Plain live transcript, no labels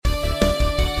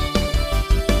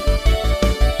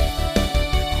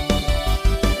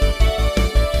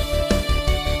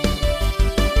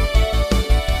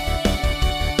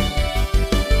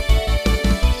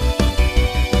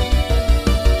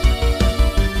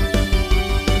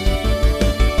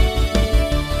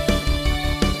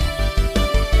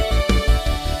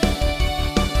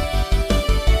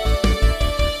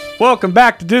Welcome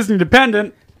back to Disney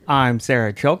Dependent. I'm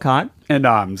Sarah Chilcott. And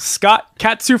I'm Scott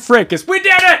Katsufrakis. We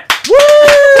did it!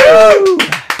 Woo!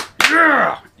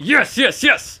 Yeah!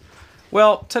 Yes.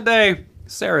 Well, today,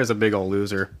 Sarah is a big old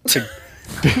loser.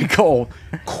 Big old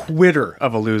quitter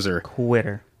of a loser.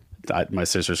 My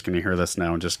sister's going to hear this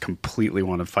now and just completely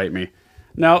want to fight me.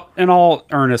 Now, in all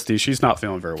earnesty, she's not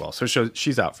feeling very well, so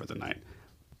she's out for the night.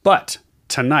 But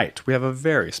tonight, we have a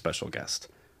very special guest.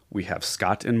 We have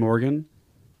Scott and Morgan,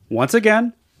 once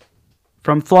again,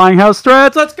 from Flying House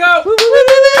Threads. Let's go! Woo!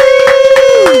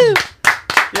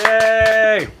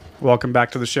 Yay! Welcome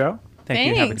back to the show. Thank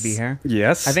you. Happy to be here.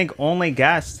 Yes. I think only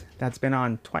guest that's been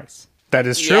on twice. That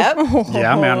is true. Yep.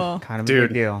 Yeah, man. Kind of a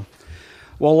big deal.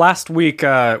 Well, last week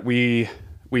we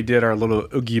did our little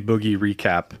Oogie Boogie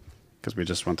recap because we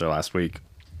just went there last week.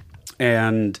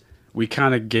 And we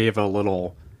kind of gave a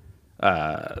little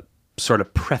sort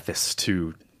of preface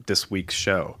to this week's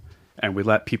show. And we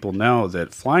let people know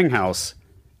that Flying House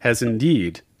has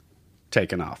indeed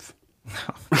taken off.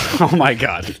 Oh, my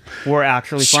God. We're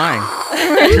actually flying.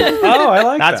 Oh, I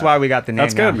like that. That's why we got the name.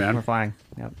 That's good, man. We're flying.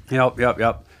 Yep.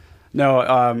 Yep.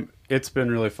 No, it's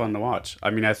been really fun to watch. I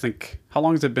mean, I think, how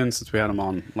long has it been since we had them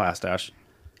on last, Ash?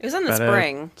 It was in the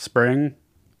spring. Spring?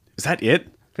 Is that it?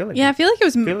 I feel like it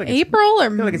was April or I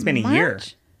feel like it's been a year.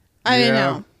 I don't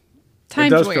know.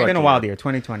 Time's weird. It's been a wild year,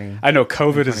 2020. I know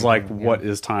COVID is like, what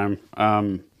is time?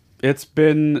 It's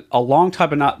been a long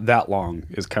time, but not that long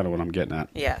is kind of what I'm getting at.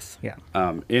 Yes. Yeah.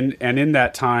 In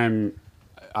that time,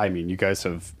 I mean, you guys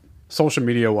have, social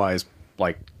media-wise,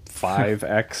 like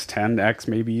 5x, 10x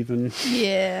maybe even.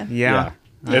 Yeah.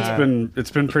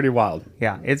 It's been pretty wild.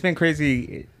 Yeah, it's been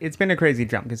crazy. It's been a crazy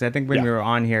jump because I think when we were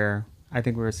on here, I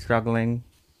think we were struggling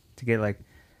to get like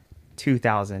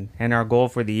 2,000, and our goal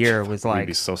for the year was like, We'd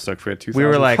be so stoked if we had 2,000. we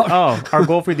were like, oh, our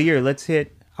goal for the year, I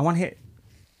want to hit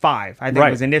 5. I think it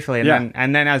was initially,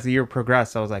 and then as the year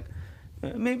progressed, I was like,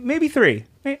 maybe 3.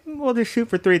 We'll just shoot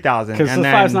for 3,000 because the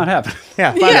 5's not happening.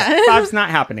 Yeah, 5's not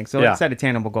happening. So let's set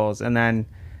attainable goals, and then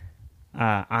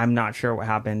I'm not sure what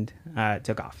happened. It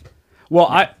took off.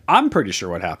 Well, I'm pretty sure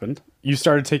what happened. You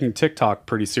started taking TikTok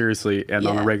pretty seriously and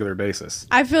on a regular basis.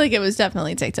 I feel like it was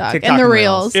definitely TikTok and and the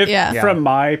Reels. reels. From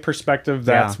my perspective,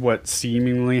 that's what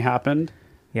seemingly happened.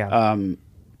 Yeah.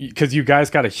 Because you guys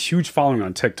got a huge following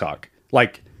on TikTok.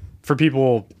 Like, for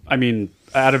people, I mean,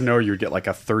 out of nowhere, you would get like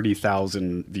a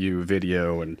 30,000 view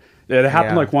video. And it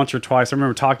happened like once or twice. I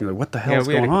remember talking, like, what the hell is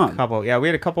going on? We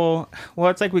had a couple. Well,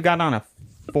 it's like we got on a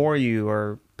For You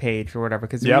or page or whatever,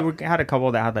 because we had a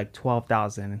couple that had like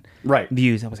 12,000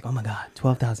 views. I was like, oh my God,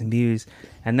 12,000 views.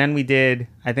 And then we did,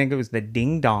 I think it was the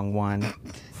Ding Dong one,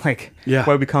 like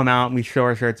where we come out and we show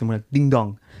our shirts and we're like, Ding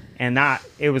Dong. And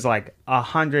it was like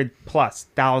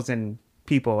 100,000+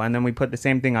 people. And then we put the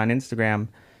same thing on Instagram,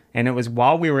 and it was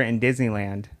while we were in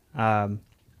Disneyland. I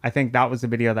think that was the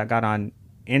video that got on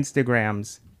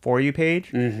Instagram's For You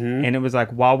page. Mm-hmm. And it was like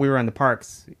while we were in the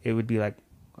parks, it would be like,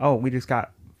 oh, we just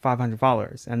got 500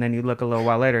 followers. And then you look a little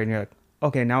while later and you're like,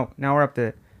 okay, now we're up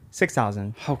to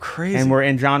 6,000. How crazy. And we're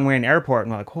in John Wayne Airport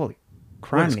and we're like, holy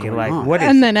criminy. Like, what is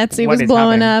And then Etsy was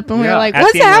blowing up and we were like,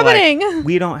 what's Etsy, happening? Like,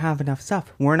 we don't have enough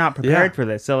stuff. We're not prepared for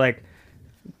this. So like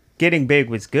getting big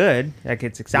was good. Like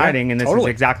it's exciting and this is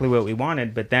exactly what we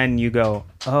wanted. But then you go,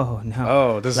 oh no.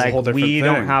 Oh, this is a whole different thing. We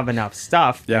don't have enough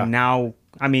stuff. Yeah. And now,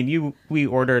 I mean, we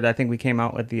ordered, I think we came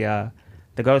out with the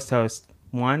Ghost Host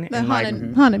one, The and Haunted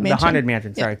Mansion. The Haunted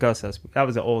Mansion. Sorry, Ghost Host. That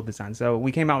was the old design. So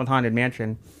we came out with Haunted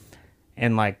Mansion,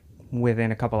 and like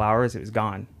within a couple hours, it was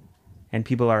gone. And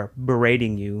people are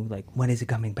berating you, like, when is it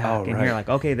coming back? Oh, and right. you're like,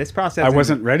 okay, this process. I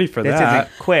wasn't ready for this that. This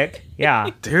isn't quick.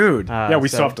 Yeah. Dude. We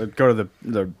still have to go to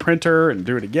the printer and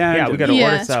do it again. Yeah, we got to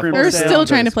order stuff. We're still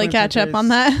trying to play catch up on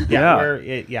that.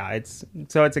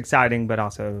 It's exciting, but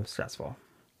also stressful.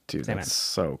 Dude, that's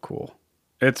so cool.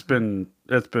 It's been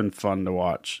fun to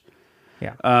watch.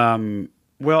 Yeah.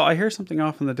 Well, I hear something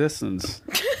off in the distance.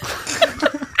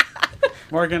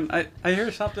 Morgan, I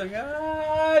hear something.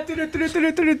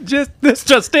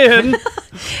 Just in.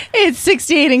 It's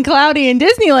 68 and cloudy in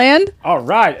Disneyland. All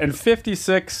right, and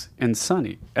 56 and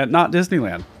sunny at not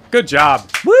Disneyland. Good job.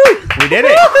 Woo! We did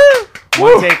it.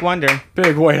 One take wonder.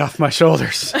 Big weight off my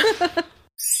shoulders.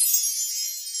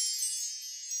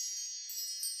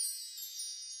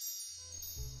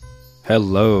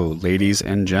 Hello, ladies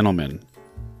and gentlemen.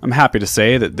 I'm happy to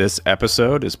say that this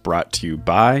episode is brought to you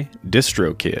by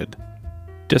DistroKid.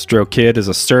 DistroKid is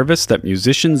a service that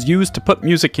musicians use to put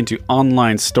music into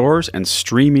online stores and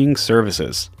streaming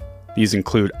services. These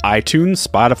include iTunes,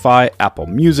 Spotify, Apple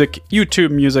Music,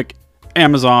 YouTube Music,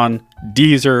 Amazon,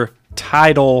 Deezer,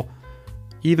 Tidal,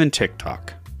 even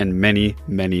TikTok, and many,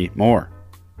 many more.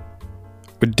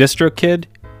 With DistroKid,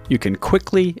 you can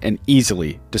quickly and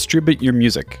easily distribute your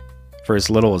music for as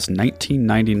little as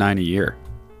 $19.99 a year.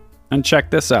 And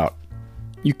check this out.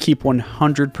 You keep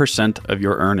 100% of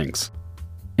your earnings,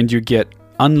 and you get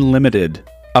unlimited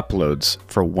uploads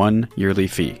for one yearly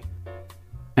fee.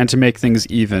 And to make things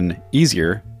even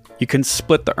easier, you can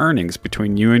split the earnings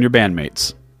between you and your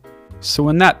bandmates. So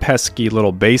when that pesky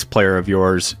little bass player of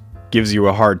yours gives you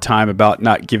a hard time about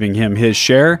not giving him his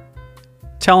share,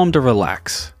 tell him to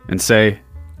relax and say,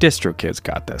 DistroKid's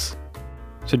got this.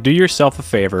 So do yourself a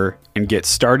favor and get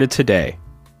started today.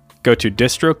 Go to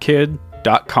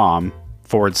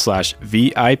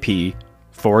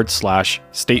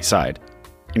distrokid.com/VIP/stateside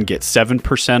and get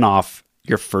 7% off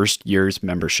your first year's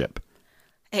membership.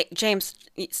 Hey, James,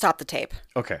 stop the tape.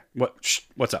 Okay.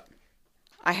 What's up?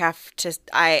 I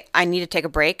need to take a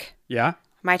break. Yeah?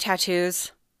 My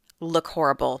tattoos look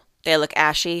horrible. They look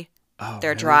ashy. Oh,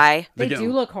 They're really? dry. They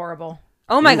do look horrible.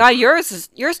 Oh my God, yours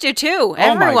do too.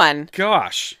 Everyone. Oh my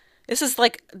gosh. This is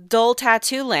like dull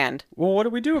tattoo land. Well, what do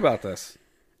we do about this?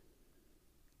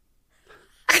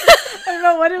 I don't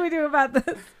know. What do we do about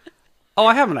this? Oh,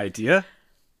 I have an idea.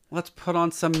 Let's put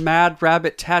on some Mad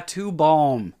Rabbit tattoo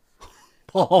balm.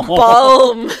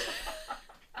 Balm.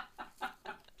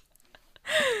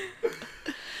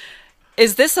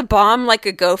 Is this a bomb like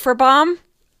a gopher bomb?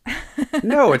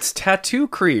 No, it's tattoo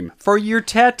cream for your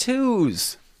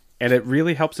tattoos. And it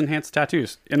really helps enhance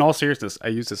tattoos. In all seriousness, I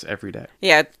use this every day.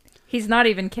 Yeah. He's not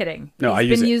even kidding. No, He's I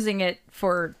use been it. using it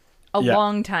for a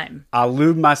long time. I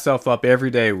lube myself up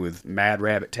every day with Mad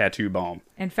Rabbit tattoo balm.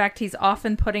 In fact, he's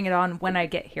often putting it on when I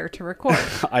get here to record.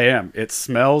 I am. It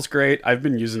smells great. I've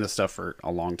been using this stuff for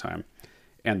a long time.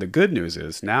 And the good news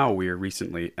is now we are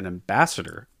recently an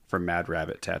ambassador for Mad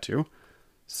Rabbit Tattoo.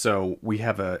 So we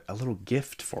have a little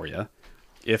gift for you.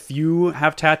 If you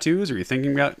have tattoos or you're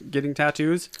thinking about getting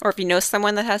tattoos. Or if you know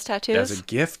someone that has tattoos. As a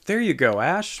gift. There you go,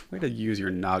 Ash. Way to use your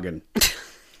noggin.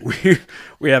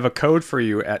 We have a code for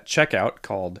you at checkout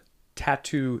called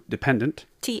Tattoo Dependent.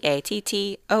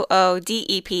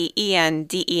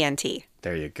 TATTOODEPENDENT.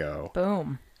 There you go.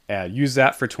 Boom. Use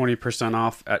that for 20%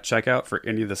 off at checkout for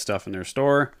any of the stuff in their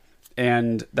store.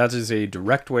 And that is a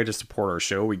direct way to support our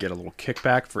show. We get a little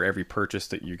kickback for every purchase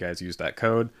that you guys use that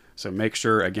code. So make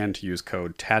sure, again, to use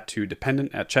code Tattoo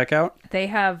Dependent at checkout. They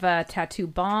have a tattoo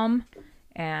balm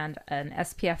and an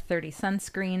SPF 30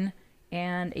 sunscreen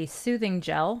and a soothing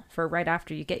gel for right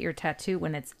after you get your tattoo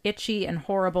when it's itchy and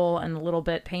horrible and a little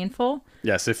bit painful.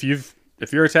 Yes, if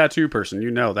you're a tattoo person,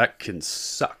 you know that can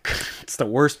suck. It's the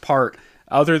worst part.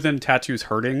 Other than tattoos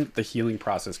hurting, the healing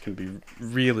process can be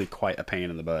really quite a pain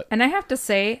in the butt. And I have to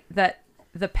say that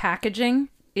the packaging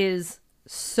is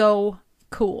so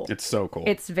cool. It's so cool.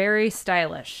 It's very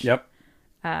stylish. Yep.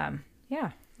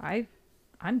 Yeah,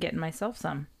 I'm getting myself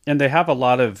some. And they have a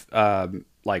lot of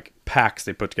like packs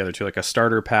they put together too, like a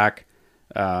starter pack,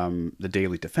 the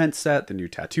daily defense set, the new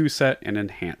tattoo set, and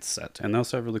enhanced set. And they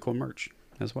also have really cool merch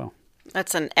as well.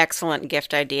 That's an excellent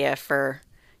gift idea for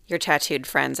your tattooed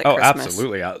friends at Christmas. Oh,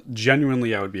 absolutely.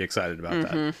 Genuinely, I would be excited about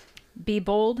that. Be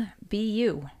bold, be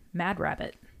you. Mad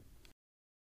Rabbit.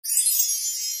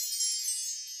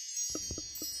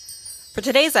 For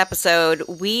today's episode,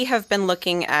 we have been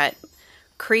looking at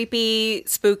creepy,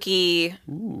 spooky,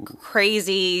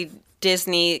 crazy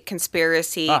Disney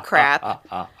conspiracy crap,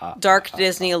 dark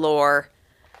Disney lore.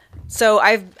 So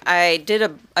I did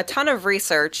a ton of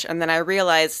research, and then I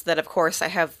realized that, of course, I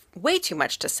have way too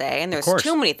much to say, and there's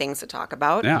too many things to talk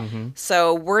about. Yeah.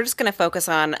 So we're just going to focus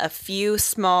on a few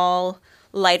small,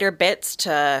 lighter bits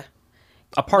to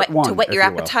whet your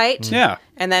appetite. Yeah.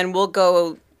 And then we'll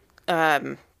go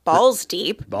balls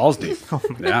deep. Balls deep.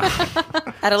 Yeah.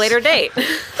 At a later date.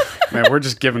 Man, we're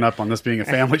just giving up on this being a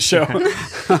family show.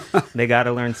 They got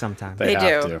to learn sometime. They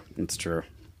have do. to. It's true.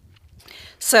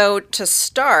 So to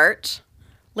start,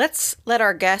 let's let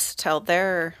our guests tell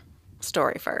their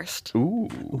story first. Ooh.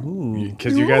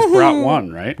 Because you guys brought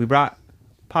one, right? We brought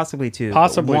possibly two.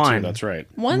 Possibly one, two, that's right.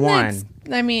 One that's,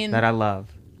 I mean, that I love.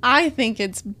 I think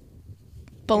it's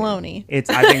baloney. I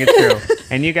think it's true.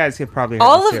 And you guys have probably heard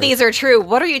All this of too. these are true.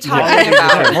 What are you talking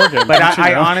about? Morgan, But don't you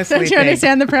I know? honestly Don't you think,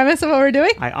 understand the premise of what we're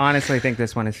doing? I honestly think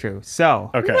this one is true. So,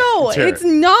 Okay. No, let's hear it's it.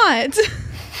 not.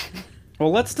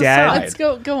 Well, let's Dad- decide. Let's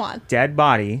go on. dead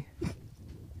body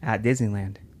at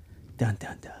Disneyland. Dun,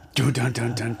 dun, dun. Dun, dun,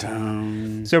 dun, dun,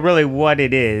 dun. So really what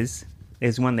it is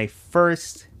when they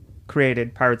first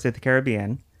created Pirates of the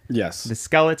Caribbean, Yes. the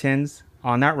skeletons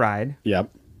on that ride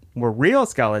Yep. were real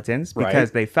skeletons because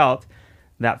Right. they felt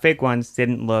that fake ones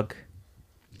didn't look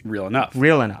Real enough.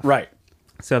 real enough. Right.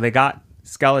 So they got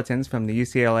skeletons from the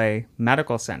UCLA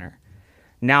Medical Center.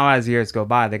 Now, as years go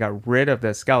by, they got rid of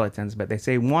the skeletons, but they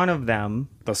say one of them,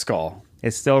 the skull,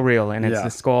 is still real, and it's the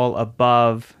skull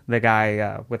above the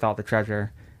guy with all the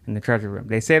treasure in the treasure room.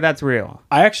 They say that's real.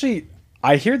 I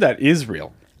hear that is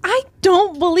real. I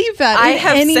don't believe that. I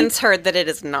have since heard that it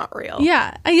is not real.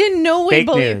 Yeah, I didn't know Fake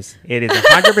news. It is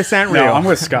 100% real. No, I'm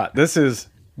with Scott. This is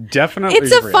definitely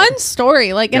it's a real. fun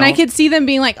story. Like, and I could see them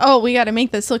being like, "Oh, we got to make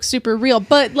this look super real,"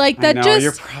 but like that just.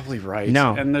 You're probably right.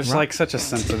 No, and there's like such a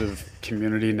sensitive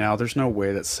community now. There's no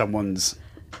way that someone's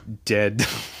dead.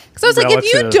 So it's like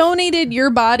if you donated your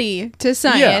body to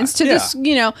science this,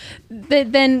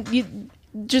 then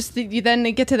you then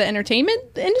get to the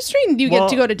entertainment industry and you get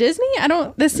to go to Disney.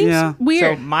 This seems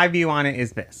weird. So my view on it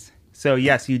is this. So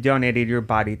yes, you donated your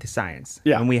body to science.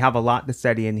 Yeah. And we have a lot to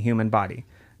study in the human body.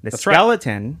 The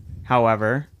skeleton,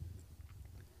 however,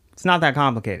 it's not that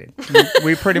complicated.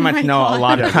 We pretty much know a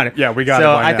lot about it. Yeah, we got it.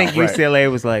 So I think UCLA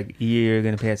was like, you're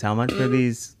going to pay us how much for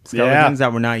these skeletons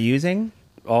that we're not using?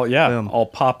 Oh yeah, boom. All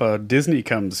Papa Disney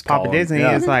comes. Papa Disney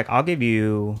is like, I'll give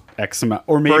you X amount,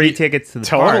 or maybe free tickets to the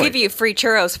park. I'll give you free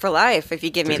churros for life if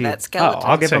you give me that skeleton.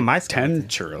 I'll give him my skeleton. 10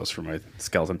 churros for my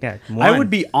skeleton. Yeah, I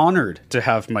would be honored to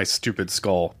have my stupid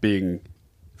skull being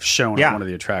shown at one of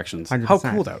the attractions. 100%. How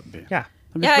cool that would be. Yeah.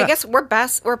 Yeah, I guess we're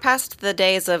past the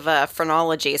days of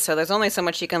phrenology, so there's only so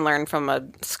much you can learn from a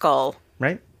skull.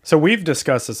 Right. So we've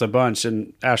discussed this a bunch,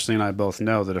 and Ashley and I both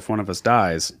know that if one of us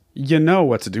dies, you know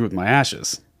what to do with my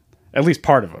ashes. At least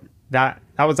part of them. That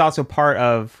was also part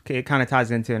of, it kind of ties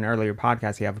into an earlier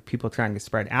podcast you have of people trying to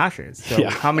spread ashes. So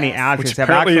how many ashes Which have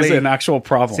apparently actually is an actual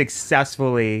problem.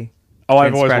 successfully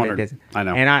I've always wondered. I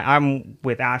know. And I'm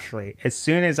with Ashley. As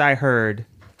soon as I heard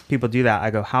people do that,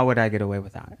 I go, how would I get away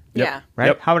with that? Yep. Yeah. Right?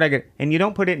 Yep. How would I get... And you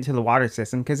don't put it into the water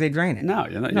system because they drain it. No,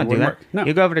 you don't do that. Work. No.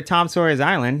 You go over to Tom Sawyer's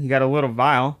Island, you got a little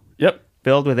vial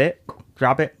filled with it,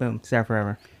 drop it, boom, it's there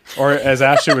forever. Or as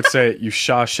Ashley would say, you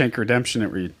Shawshank Redemption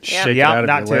it where you shake it out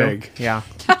of your leg. Yeah.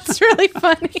 That's really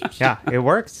funny. Yeah, it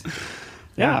works.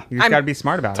 Yeah. You just got to be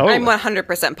smart about it. I'm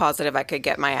 100% positive I could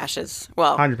get my ashes.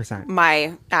 Well, 100%.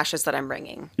 My ashes that I'm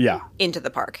bringing. Yeah. Into the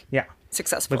park. Yeah.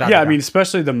 Successfully. Yeah, I mean,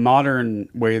 especially the modern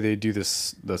way they do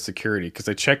this, the security, because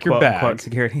they check your bag. Quote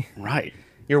security. Right.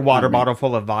 Your water bottle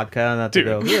full of vodka. And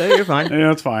go, yeah, you're fine. Yeah,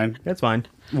 that's fine. That's fine.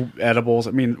 Edibles.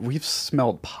 I mean, we've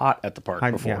smelled pot at the park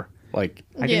before. Yeah. Like,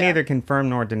 I can neither confirm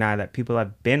nor deny that people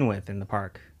have been with in the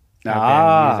park.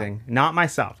 Have been using. Not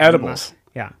myself. Edibles.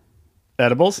 Yeah.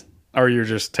 Edibles? Or you're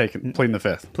just pleading the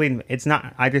fifth? It's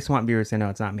not. I just want viewers to know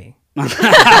it's not me. Or me.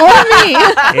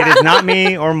 It is not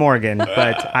me or Morgan,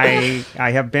 but I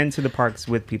have been to the parks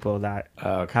with people that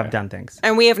have done things.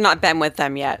 And we have not been with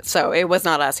them yet, so it was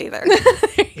not us either.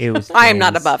 It was. I am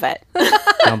not above it.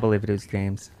 Don't believe it was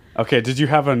James. Okay, did you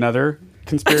have another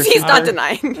conspiracy? He's not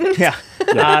denying. Yeah.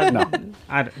 No.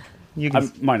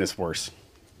 Mine is worse.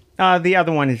 The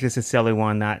other one is just a silly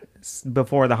one that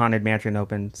before the Haunted Mansion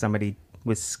opened, somebody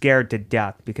was scared to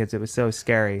death because it was so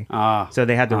scary. So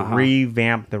they had to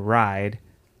revamp the ride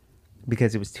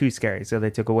because it was too scary. So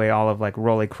they took away all of like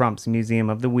Rolly Crump's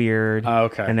Museum of the Weird.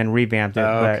 And then revamped it.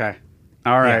 Okay.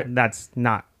 All right. Yeah, that's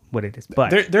not what it is.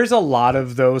 But there's a lot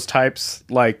of those types.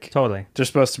 Like, totally. There's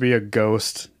supposed to be a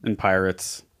ghost in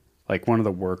Pirates. Like one of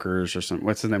the workers or something.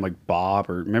 What's his name? Like Bob?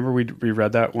 Or remember we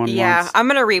read that one? Yeah, once? I'm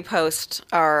gonna repost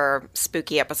our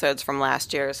spooky episodes from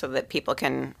last year so that people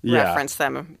can reference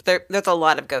them. There's a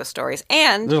lot of ghost stories,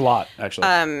 and there's a lot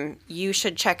actually. You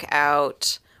should check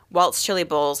out Walt's Chili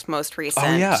Bowl's most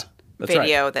recent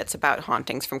video that's about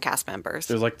hauntings from cast members.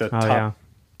 There's like the top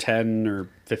 10 or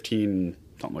 15,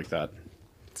 something like that.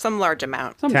 Some large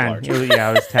amount. 10.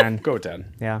 It was 10. Go with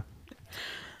 10. Yeah.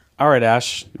 All right,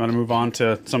 Ash, you want to move on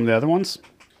to some of the other ones?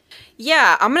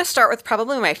 Yeah, I'm going to start with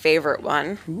probably my favorite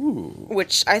one,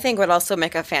 which I think would also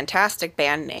make a fantastic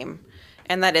band name,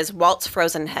 and that is Walt's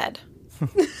Frozen Head.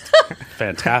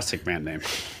 Fantastic band name.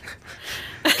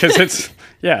 Because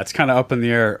it's kind of up in the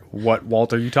air. What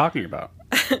Walt are you talking about?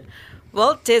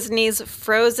 Walt Disney's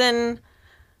frozen,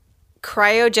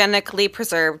 cryogenically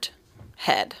preserved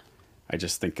head. I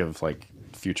just think of like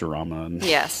Futurama and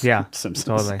Simpsons.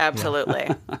 Totally. Absolutely.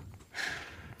 Yeah.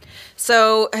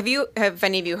 So, have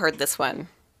any of you heard this one?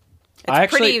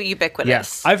 It's pretty ubiquitous.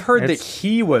 Yes. I've heard that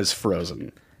he was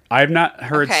frozen. I've not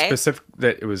heard specific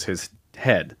that it was his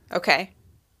head. Okay.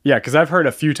 Yeah, because I've heard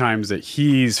a few times that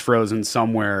he's frozen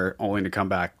somewhere only to come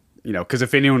back. You know, because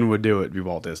if anyone would do it, it'd be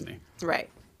Walt Disney. Right.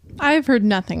 I've heard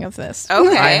nothing of this.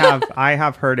 Okay. I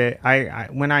have heard it. I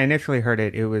when I initially heard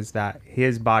it, it was that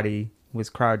his body was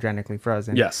cryogenically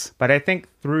frozen. Yes. But I think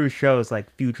through shows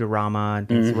like Futurama and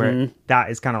things where that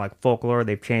is kind of like folklore,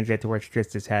 they've changed it to where it's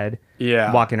just his head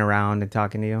walking around and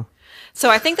talking to you. So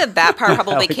I think that part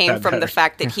probably came from the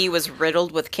fact that he was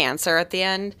riddled with cancer at the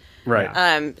end.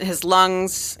 Right. His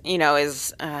lungs,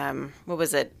 his what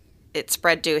was it? It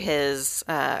spread to his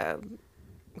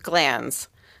glands.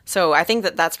 So I think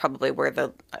that's probably where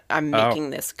I'm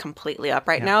making this completely up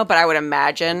right now. But I would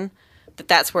imagine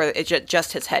that's where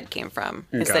just his head came from.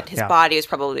 Okay. Is that his body is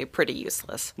probably pretty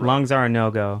useless. Lungs are a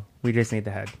no-go. We just need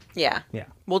the head. Yeah.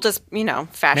 We'll just,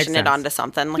 fashion it onto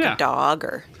something like a dog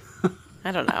or,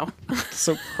 I don't know.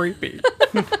 So creepy.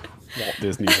 Walt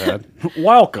Disney's head.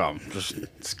 Welcome.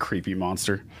 This creepy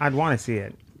monster. I'd want to see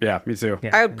it. Yeah, me too.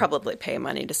 Yeah. I would probably pay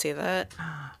money to see that.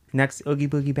 Next Oogie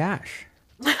Boogie Bash.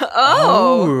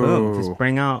 Oh. Just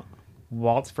bring out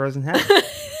Walt's frozen head.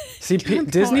 See,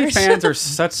 Disney fans are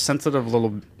such sensitive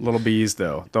little bees,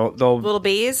 though. They'll little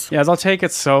bees? Yeah, they'll take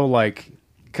it so, like,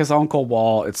 because Uncle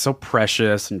Walt, it's so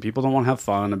precious, and people don't want to have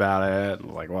fun about it.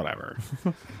 Like, whatever.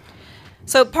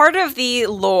 So part of the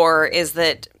lore is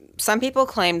that some people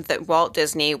claimed that Walt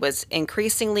Disney was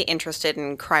increasingly interested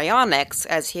in cryonics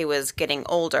as he was getting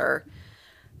older.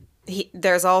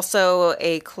 There's also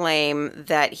a claim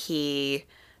that he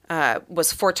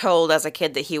was foretold as a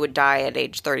kid that he would die at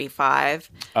age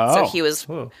 35. Oh. So he was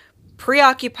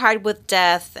preoccupied with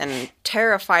death and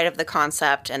terrified of the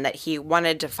concept, and that he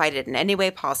wanted to fight it in any way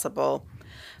possible.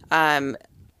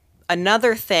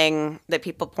 Another thing that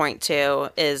people point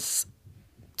to is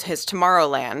his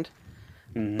Tomorrowland.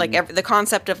 Mm-hmm. Like the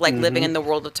concept of like living in the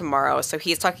world of tomorrow. So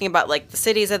he's talking about like the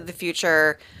cities of the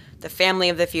future, the family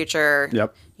of the future.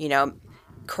 Yep.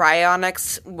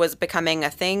 Cryonics was becoming a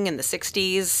thing in the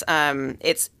 60s.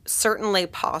 It's certainly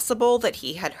possible that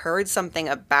he had heard something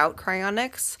about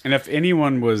cryonics. And if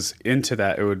anyone was into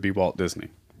that, it would be Walt Disney.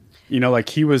 Like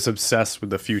he was obsessed with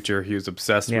the future. He was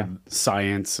obsessed with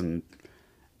science. And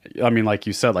I mean, like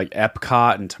you said, like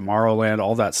Epcot and Tomorrowland,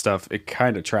 all that stuff, it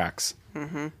kind of tracks.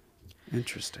 Mm-hmm.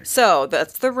 Interesting. So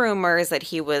that's the rumors that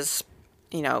he was,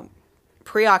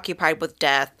 preoccupied with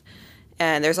death.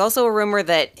 And there's also a rumor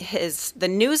that the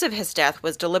news of his death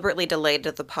was deliberately delayed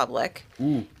to the public,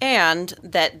 and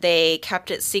that they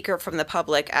kept it secret from the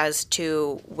public as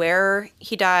to where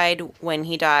he died, when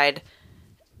he died,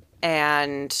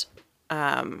 and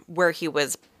where he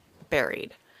was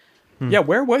buried. Yeah,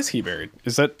 where was he buried?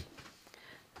 Is that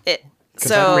it?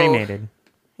 So cremated.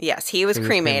 Yes, he was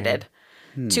cremated.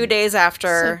 2 days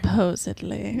after.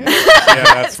 Supposedly. Yeah,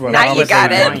 that's what now you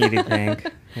got it. I want you to think.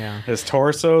 Yeah. His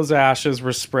torso's ashes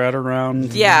were spread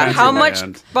around. Yeah, how much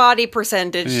body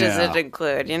percentage does it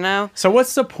include, So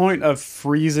what's the point of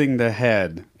freezing the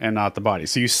head and not the body?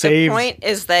 So you save the point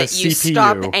is that you CPU.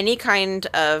 Stop any kind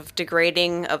of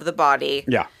degrading of the body.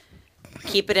 Yeah.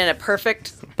 Keep it in a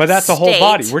perfect But that's state. the whole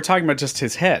body. We're talking about just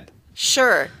his head.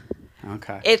 Sure.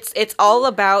 Okay. It's all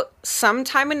about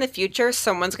sometime in the future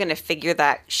someone's going to figure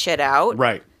that shit out.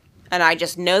 Right. And I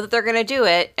just know that they're going to do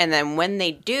it, and then when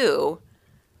they do,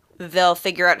 they'll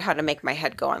figure out how to make my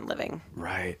head go on living.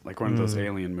 Right. Like one of those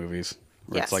alien movies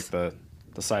where it's like the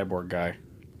cyborg guy.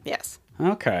 Yes.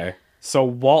 Okay. So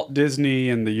Walt Disney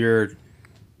in the year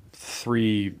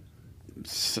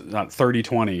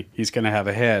 3020, he's going to have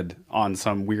a head on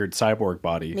some weird cyborg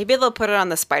body. Maybe they'll put it on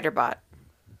the Spider-Bot.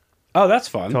 Oh, that's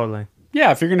fun. Totally.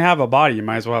 Yeah, if you're going to have a body, you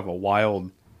might as well have a wild,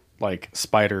 like,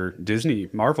 Spider Disney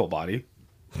Marvel body.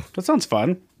 That sounds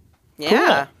fun.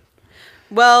 Yeah.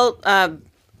 Cool. Well,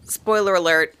 spoiler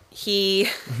alert, he...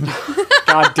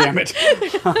 God damn it.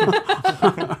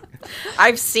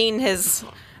 I've seen his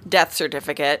death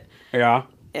certificate. Yeah.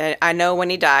 I know when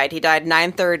he died. He died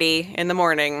 9:30 in the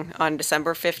morning on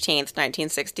December 15th,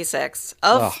 1966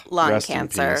 of lung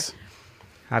cancer.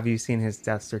 Have you seen his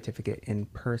death certificate in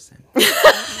person?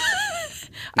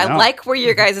 I like where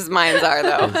your guys' minds are,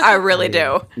 though. I really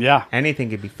do. Yeah. Anything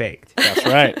could be faked. That's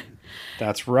right.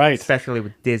 That's right. Especially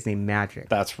with Disney magic.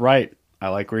 That's right. I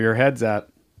like where your head's at.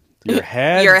 Your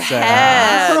head's your at.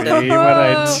 Head. See what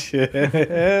I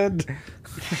did?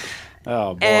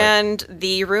 Oh, boy. And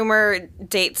the rumor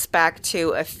dates back to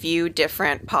a few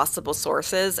different possible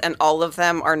sources, and all of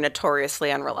them are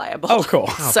notoriously unreliable. Oh, cool.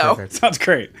 So sounds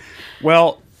great.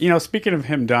 Well, speaking of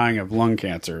him dying of lung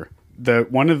cancer,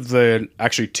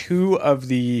 actually two of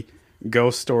the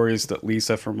ghost stories that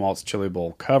Lisa from Walt's Chili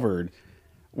Bowl covered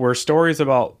were stories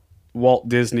about Walt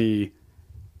Disney,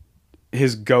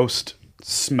 his ghost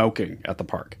smoking at the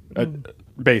park,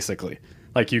 basically.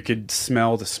 Like you could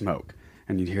smell the smoke.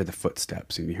 And you'd hear the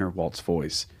footsteps, and you hear Walt's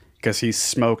voice, because he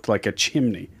smoked like a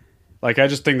chimney. Like, I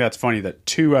just think that's funny that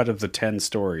 2 out of the 10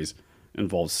 stories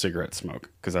involve cigarette smoke,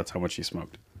 because that's how much he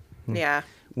smoked. Yeah.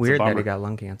 Weird that he got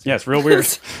lung cancer. Yeah, it's real weird.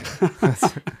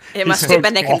 It must have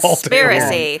been a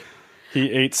conspiracy. He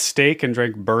ate steak and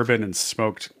drank bourbon and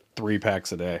smoked 3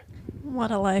 packs a day.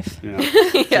 What a life.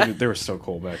 Yeah. They were so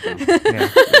cool back then.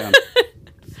 Yeah.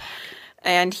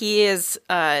 And he is,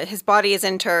 his body is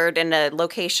interred in a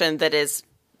location that is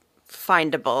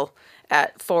findable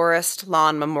at Forest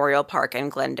Lawn Memorial Park in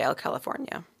Glendale,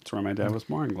 California. That's where my dad was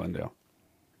born, Glendale.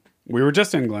 We were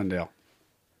just in Glendale.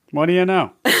 What do you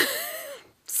know?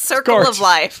 Circle of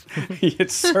life.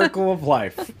 It's circle of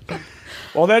life.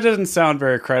 Well, that doesn't sound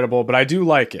very credible, but I do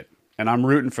like it. And I'm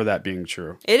rooting for that being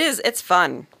true. It is. It's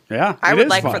fun. Yeah. I would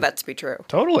like for that to be true.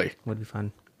 Totally. Would be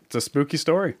fun. It's a spooky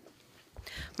story.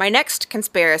 My next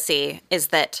conspiracy is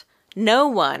that no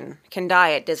one can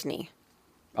die at Disney.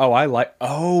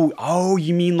 Oh,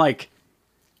 you mean like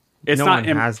it's no not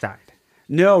one has died.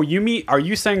 No, are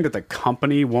you saying that the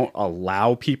company won't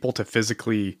allow people to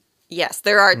physically? Yes,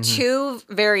 there are 2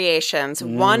 variations.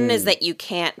 One is that you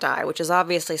can't die, which is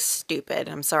obviously stupid.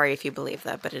 I'm sorry if you believe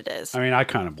that, but it is. I mean, I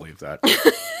kind of believe that.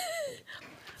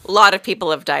 A lot of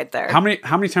people have died there. How many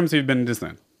times have you been to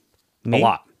Disneyland? Me? A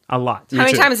lot. A lot. How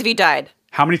many times have you died?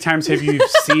 How many times have you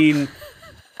seen?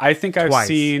 I think I've Twice.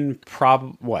 seen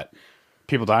what?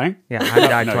 People dying? Yeah, I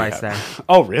died twice there.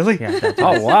 Oh, really? Yeah.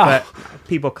 Oh, wow. But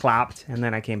people clapped, and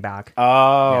then I came back.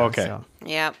 Oh, okay. So.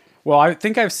 Yeah. Well, I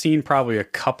think I've seen probably a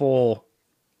couple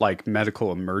like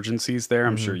medical emergencies there.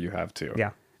 I'm sure you have too.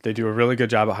 Yeah. They do a really good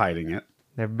job of hiding it.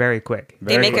 They're very quick.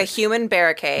 They make a human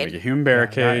barricade. Make a human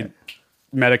barricade. Yeah,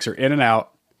 Medics are in and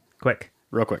out. Quick.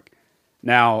 Real quick.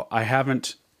 Now,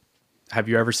 have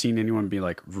you ever seen anyone be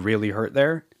like really hurt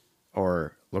there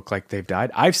or look like they've died?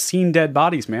 I've seen dead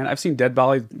bodies, man. I've seen dead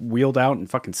bodies wheeled out in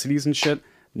fucking cities and shit.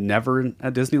 Never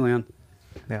at Disneyland.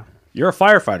 Yeah. You're a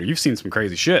firefighter. You've seen some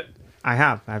crazy shit. I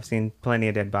have. I've seen plenty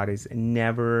of dead bodies.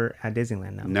 Never at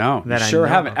Disneyland, though. No, that you I sure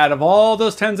know haven't. of. Out of all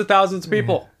those tens of thousands of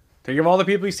people, think of all the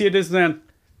people you see at Disneyland.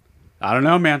 I don't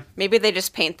know, man. Maybe they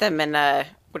just paint them in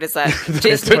what is that?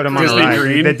 Just put them on Disney a ride.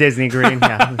 green. The Disney green,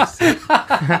 yeah.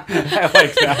 I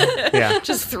like that. Yeah.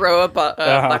 Just throw a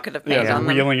bucket of paint on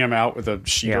them. Wheeling them out with a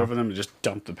sheet Yeah. over them and just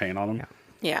dump the paint on them.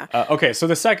 Yeah. Okay, so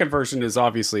the second version is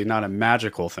obviously not a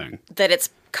magical thing. That it's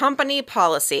company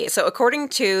policy. So according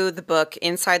to the book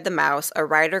Inside the Mouse, a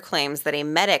writer claims that a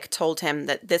medic told him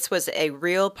that this was a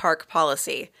real park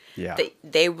policy. Yeah. That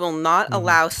they will not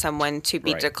allow someone to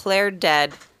be Right. declared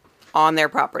dead on their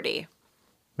property.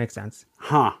 Makes sense.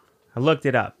 Huh. I looked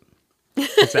it up.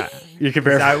 You can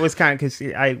verify. I was kind of,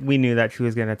 because we knew that she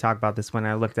was going to talk about this when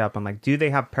I looked up. I'm like, do they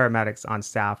have paramedics on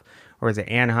staff, or is it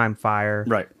Anaheim Fire?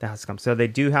 Right. That has to come. So they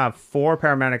do have 4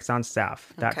 paramedics on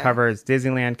staff. That Okay. covers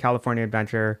Disneyland, California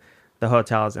Adventure, the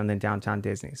hotels, and then downtown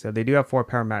Disney. So they do have 4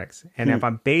 paramedics. And if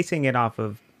I'm basing it off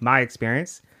of my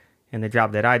experience and the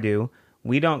job that I do,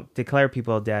 we don't declare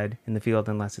people dead in the field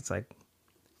unless it's like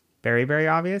very, very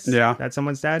obvious that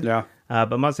someone's dead. Yeah.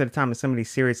 But most of the time, if somebody's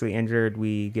seriously injured,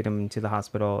 we get them to the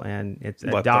hospital, and it's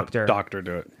Let the doctor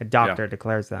do it. A doctor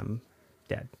declares them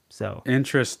dead. So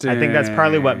Interesting. I think that's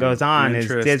partly what goes on. Is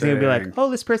Disney will be like, Interesting.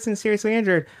 "Oh, this person's seriously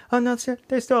injured. Oh no, sir,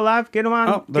 they're still alive. Get them on.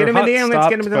 Oh, get they're them in the hot ambulance. Get them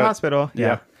stopped, to the but- hospital."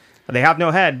 yeah. They have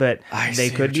no head, but I they see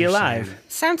could what be you're alive. saying.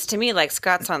 Sounds to me like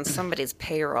Scott's on somebody's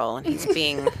payroll and he's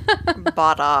being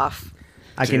bought off.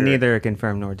 I can Dude. neither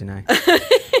confirm nor deny.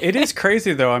 It is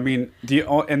crazy though. I mean, the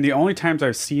only times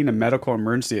I've seen a medical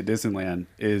emergency at Disneyland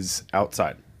is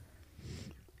outside.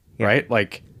 Yeah. Right?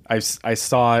 Like I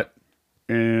saw it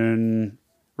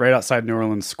right outside New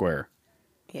Orleans Square,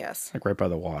 Yes. like right by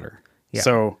the water. Yeah.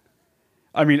 So,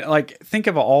 I mean, like think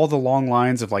of all the long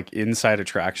lines of like inside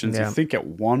attractions. Yeah. I think at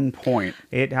one point,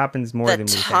 It happens more The than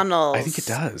we think. tunnels. I think it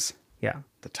does. Yeah.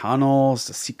 The tunnels,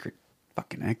 the secret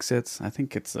fucking exits. I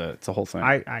think it's a whole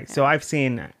thing. So I've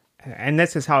seen, and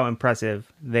this is how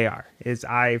impressive they are. Is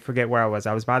I forget where I was.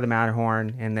 I was by the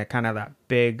Matterhorn in that kind of that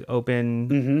big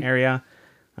open area.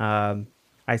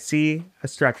 I see a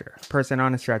stretcher, a person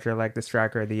on a stretcher, like the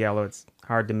striker, the yellow. It's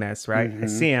hard to miss, right? I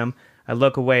see him. I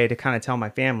look away to kind of tell my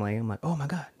family. I'm like, oh my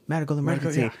god, medical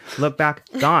emergency. Look back,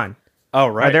 gone. Oh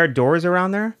right. Are there doors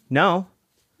around there? No.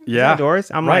 Yeah. No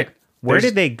doors. I'm right. like, where They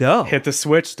did they go? hit the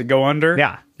switch to go under?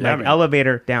 Yeah, like man.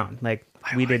 elevator down. Like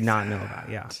we did like not know about.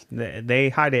 Yeah, they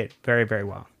hide it very, very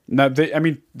well. No, they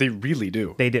really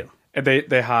do. They do.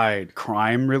 They hide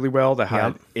crime really well. They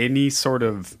hide Yep. any sort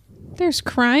of. There's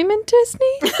crime in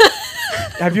Disney?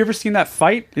 Have you ever seen that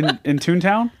fight in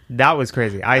Toontown? That was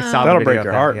crazy. I saw the That'll video break of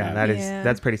your that. heart, Yeah, man.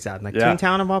 that's pretty sad. Like Yeah.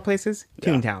 Toontown of all places,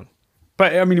 Toontown.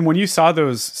 But I mean, when you saw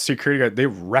those security guards, they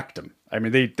wrecked him. I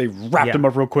mean, they wrapped Yeah. him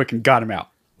up real quick and got him out.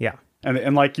 Yeah,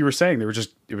 And like you were saying, it was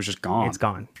just gone. It's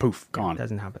gone. Poof, gone.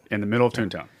 doesn't happen. In the middle of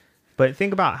Toontown. But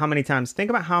think about how many times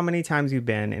you've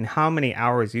been and how many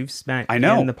hours you've spent I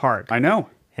know. in the park. I know.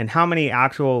 And how many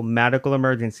actual medical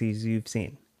emergencies you've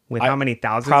seen. with how many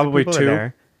thousands of people are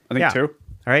there. I think 2.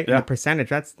 All right. Yeah. And the percentage,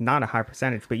 that's not a high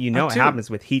percentage, but it happens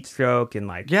with heat stroke and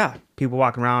people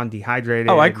walking around dehydrated.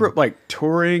 Oh, I grew up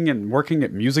touring and working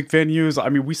at music venues. I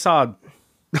mean, we saw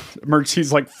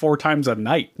emergencies 4 times a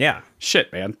night. Yeah.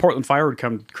 Shit, man. Portland Fire would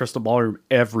come to Crystal Ballroom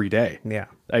every day. Yeah.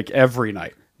 Every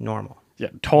night. Normal. Yeah.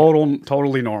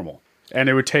 Totally normal. And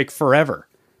it would take forever.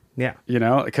 Yeah.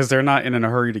 Because they're not in a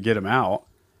hurry to get them out.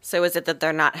 So is it that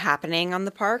they're not happening on the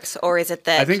parks, or is it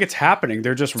that I think it's happening?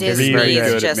 They're just Disney's really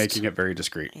good at making it very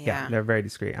discreet. Yeah, they're very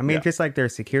discreet. I mean, just like their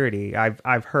security,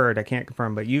 I've heard, I can't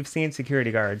confirm, but you've seen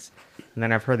security guards, and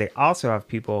then I've heard they also have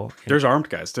people. There's armed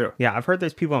guys too. Yeah, I've heard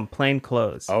there's people in plain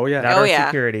clothes. Oh yeah, that are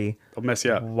security. They'll mess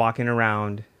you up. Walking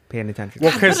around, paying attention.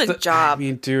 Well, what a job. I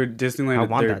mean, dude,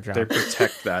 Disneyland, they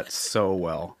protect that so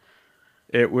well.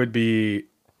 It would be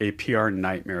a PR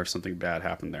nightmare if something bad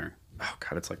happened there. Oh,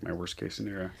 God, it's my worst case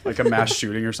scenario. Like a mass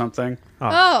shooting or something.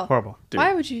 Oh. Horrible. Dude.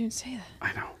 Why would you say that?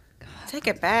 I know. God. Take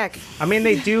it back. I mean,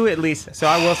 they do at least. So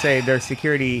I will say their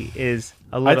security is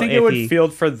a little I think iffy. it would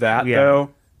field for that,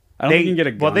 though. I don't think you can get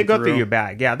a gun. Well, they go through your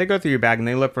bag. Yeah, they go through your bag and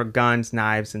they look for guns,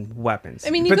 knives, and weapons. I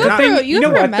mean, you go through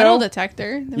a metal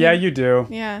detector. Yeah, you do.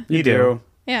 Yeah. You do.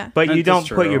 Yeah. But you don't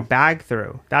put your bag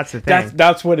through. That's the thing.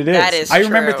 That's what it is. That is I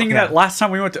remember thinking Yeah. that last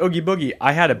time we went to Oogie Boogie,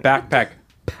 I had a backpack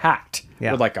packed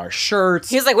with our shirts.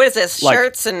 He was like, what is this?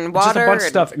 Shirts and water? Just a bunch of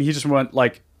stuff. And he just went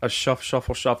a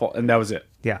shuffle, and that was it.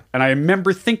 Yeah. And I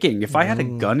remember thinking, if I had a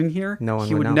gun in here,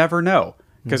 he would never know.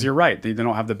 Because you're right. They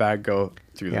don't have the bag go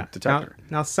through the detector.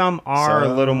 Now some are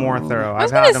a little more thorough. I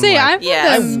was going to say, I've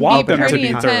had them be pretty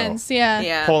intense.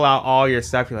 Yeah. Pull out all your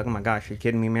stuff. You're like, oh my gosh, you're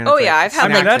kidding me, man. Oh, yeah. I've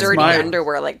had dirty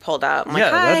underwear pulled out. I'm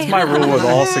that's my rule with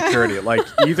all security.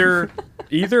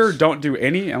 Either don't do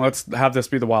any and let's have this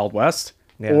be the Wild West,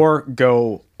 or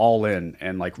go all in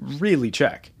and really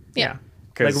check. Yeah.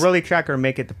 Really check or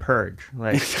make it the Purge.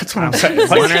 That's what I'm saying.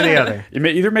 One or the other. You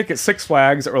may either make it Six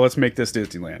Flags or let's make this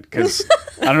Disneyland. Because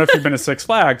I don't know if you've been to Six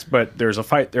Flags, but there's a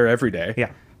fight there every day.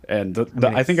 Yeah. And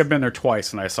I think I've been there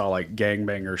twice, and I saw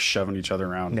gangbangers shoving each other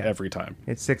around every time.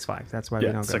 It's Six Flags. That's why we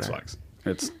don't go Six there. Flags.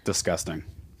 It's disgusting.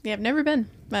 Yeah, I've never been.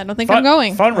 I don't think I'm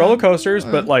going. Fun roller coasters,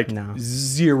 but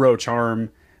zero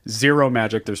charm, zero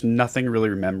magic. There's nothing really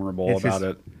memorable about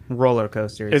it. Roller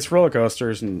coasters. It's roller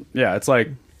coasters, and it's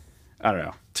I don't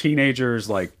know, teenagers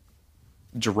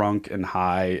drunk and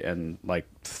high and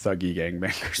thuggy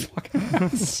gangbangers walking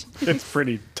around. It's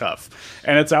pretty tough,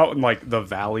 and it's out in the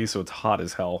valley, so it's hot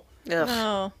as hell. Ugh.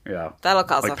 Oh. Yeah, that'll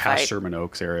cause a fight. Past Sherman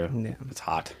Oaks area. Yeah. It's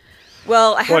hot.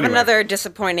 Well, I have another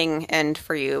disappointing end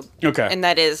for you. Okay, and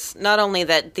that is not only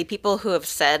that the people who have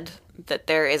said that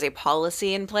there is a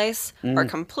policy in place are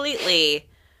completely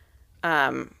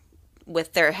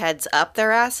with their heads up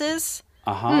their asses.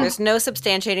 There's no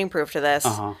substantiating proof to this.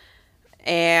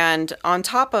 And on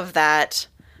top of that,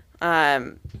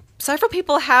 several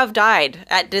people have died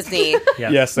at Disney.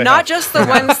 Yes, they not have. just the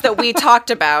ones that we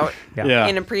talked about Yeah.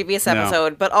 in a previous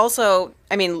episode, but also,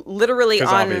 I mean, literally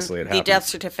on the happens. death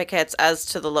certificates as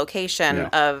to the location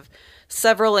of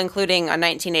several, including a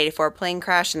 1984 plane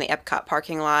crash in the Epcot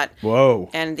parking lot. Whoa.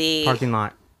 And the parking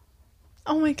lot.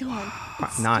 Oh my God.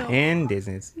 Not in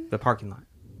Disney's, the parking lot.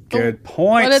 Good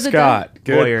point, Scott.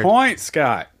 Good point,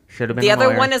 Scott. Should have been the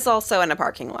other one is also in a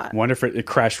parking lot. Wonder if it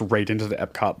crashed right into the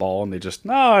Epcot ball and they just,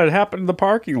 no, it happened in the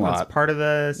parking lot. That's part of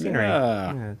the scenery.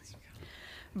 Yeah.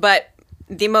 But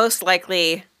the most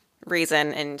likely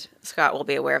reason, and Scott will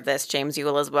be aware of this, James, you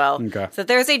will as well, is that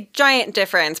there's a giant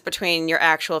difference between your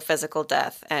actual physical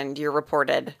death and your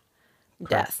reported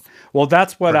death. Well,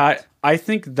 that's what I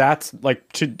think that's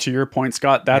to your point,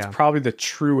 Scott, that's probably the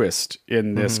truest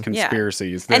in this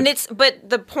conspiracy. Is that, and but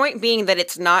the point being that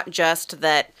it's not just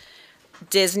that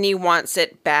Disney wants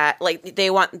it bad,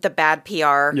 they want the bad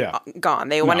PR gone.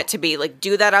 They want it to be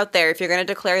do that out there. If you're going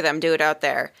to declare them, do it out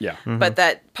there. Yeah. But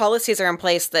that policies are in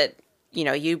place that,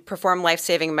 you perform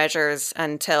life-saving measures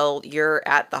until you're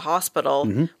at the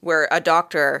hospital where a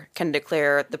doctor can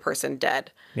declare the person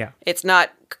dead. Yeah. It's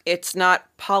not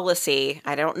policy.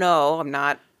 I don't know. I'm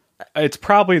not. It's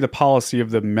probably the policy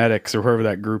of the medics or whoever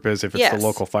that group is, if it's the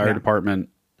local fire department.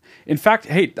 In fact,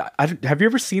 hey, have you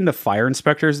ever seen the fire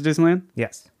inspectors at Disneyland?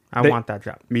 Yes. I want that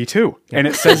job. Me too. Yeah. And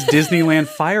it says Disneyland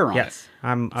Fire on it. Yes.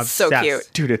 I'm obsessed. So cute.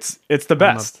 Dude, it's the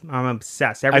best. I'm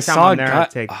obsessed. Every time I'm there, I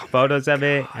take photos of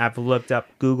it. I've looked up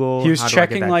Google. He was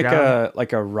checking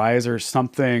a rise or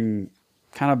something,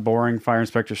 kind of boring fire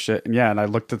inspector shit. And and I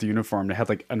looked at the uniform. They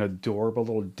had an adorable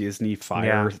little Disney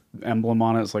fire emblem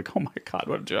on it. It's oh my God,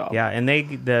 what a job. Yeah, and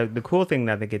the cool thing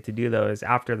that they get to do though is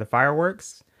after the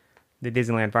fireworks, the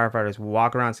Disneyland firefighters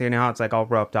walk around, so how it's all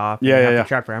roped off. Yeah. The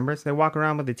trap for embers. They walk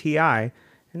around with the TI,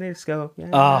 And they just go, yeah,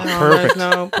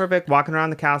 perfect. Perfect. Walking around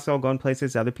the castle, going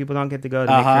places other people don't get to go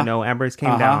to make sure no embers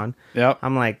came down. Yep.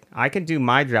 I'm like, I could do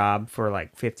my job for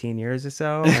like 15 years or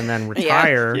so and then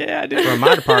retire from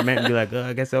my department and be like,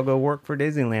 I guess I'll go work for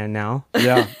Disneyland now.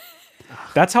 Yeah.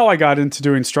 That's how I got into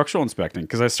doing structural inspecting,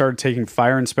 because I started taking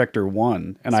Fire Inspector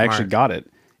 1 and I actually got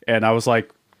it. And I was like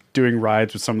doing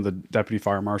rides with some of the deputy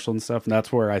fire marshal and stuff. And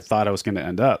that's where I thought I was going to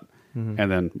end up. Mm-hmm.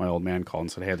 And then my old man called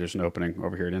and said, hey, there's an opening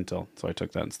over here at Intel. So I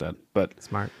took that instead. But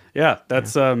smart. Yeah,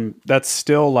 that's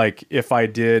still like, if I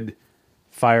did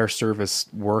fire service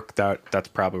work, that's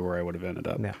probably where I would have ended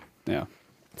up. Yeah.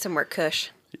 Somewhere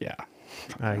cush. Yeah.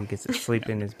 He gets to sleep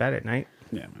in his bed at night.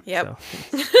 Yeah. Yep.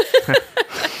 So.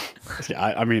 Yeah,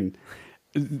 I mean,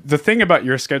 the thing about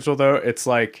your schedule, though, it's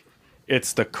like,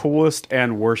 it's the coolest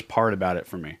and worst part about it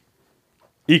for me.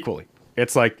 Equally.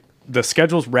 It's like, the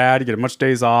schedule's rad. You get a bunch of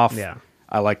days off. Yeah.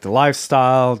 I like the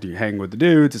lifestyle. You hang with the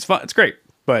dudes. It's fun. It's great.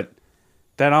 But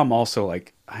then I'm also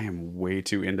like, I am way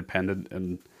too independent,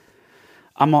 and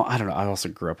I don't know. I also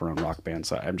grew up around rock bands,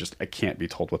 so I can't be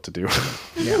told what to do.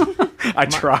 Yeah. I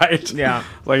tried. Yeah.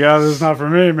 Like, oh, this is not for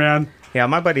me, man. Yeah,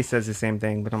 my buddy says the same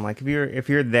thing, but I'm like, if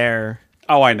you're there.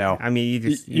 Oh, I know. I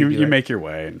mean, you make your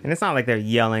way. And it's not like they're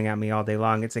yelling at me all day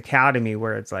long. It's academy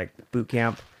where it's like boot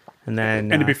camp. And then,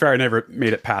 to be fair, I never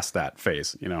made it past that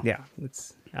phase, you know? Yeah.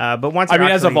 It's, but once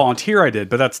as a volunteer, I did,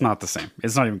 but that's not the same.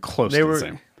 It's not even close to the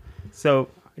same. So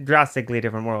drastically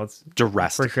different worlds.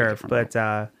 Drastically for sure.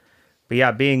 Different but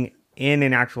yeah, being in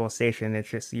an actual station, it's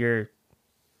just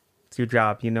it's your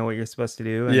job. You know what you're supposed to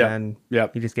do, and then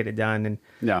you just get it done.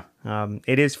 And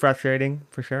it is frustrating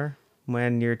for sure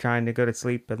when you're trying to go to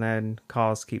sleep and then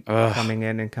calls keep coming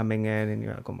in, and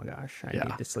you're like, oh my gosh, I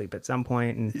need to sleep at some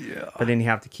point. But then you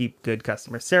have to keep good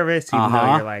customer service, even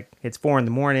though you're like, it's 4 a.m.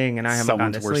 and I haven't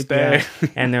gone to sleep yet.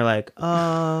 And they're like,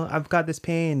 oh, I've got this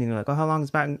pain. And you're like, oh, how long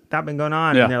has that been going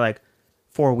on? And they're like,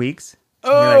 4 weeks.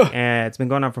 And you're like, it's been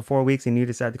going on for 4 weeks, and you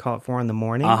decided to call at 4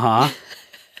 a.m.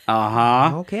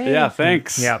 Okay. Yeah,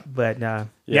 thanks. Yeah, but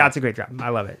it's a great job. I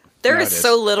love it. There is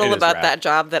so little about that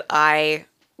job that I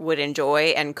would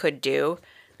enjoy and could do.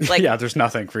 Like, there's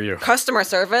nothing for you. Customer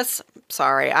service,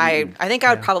 sorry. I think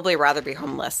I would probably rather be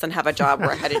homeless than have a job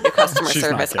where I had to do customer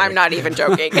service. I'm not even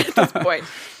joking at this point.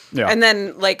 Yeah. And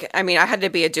then, like, I mean, I had to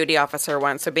be a duty officer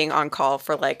once, so being on call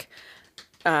for like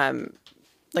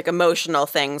emotional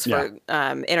things for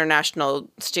international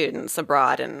students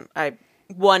abroad, and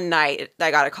one night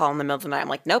I got a call in the middle of the night. I'm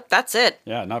like, nope, that's it.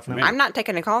 Yeah, not for me. I'm not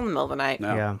taking a call in the middle of the night.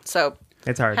 No. Yeah. So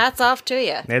it's hard. Hats off to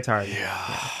you. It's hard.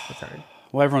 Yeah. It's hard.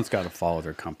 Well, everyone's got to follow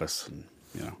their compass, and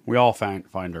we all find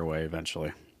our way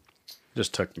eventually.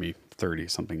 Just took me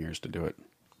 30-something years to do it.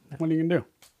 What are you gonna do?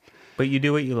 But you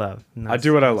do what you love. I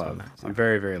do what I love. I'm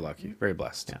very, very lucky, very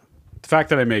blessed. Yeah. The fact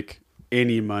that I make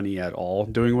any money at all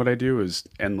doing what I do is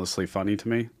endlessly funny to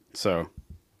me. So.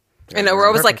 I know, we're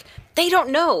always like, they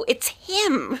don't know. It's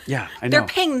him. Yeah, I know. They're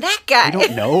paying that guy. They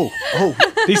don't know. Oh,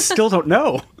 they still don't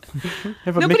know. I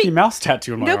have a Mickey Mouse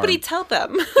tattoo on my arm. Nobody tell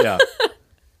them. Yeah.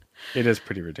 It is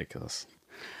pretty ridiculous.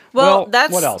 Well,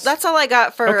 what else? That's all I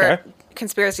got for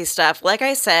conspiracy stuff. Like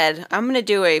I said, I'm going to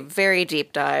do a very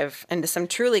deep dive into some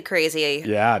truly crazy,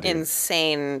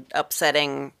 insane,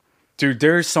 upsetting Dude,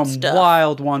 there's some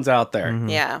wild ones out there. Mm-hmm.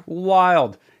 Yeah.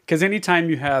 Wild. Because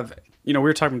anytime you have, we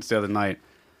were talking about this the other night,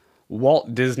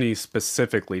 Walt Disney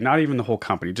specifically, not even the whole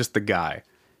company, just the guy.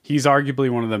 He's arguably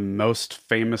one of the most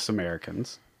famous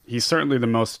Americans. He's certainly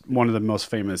one of the most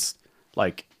famous,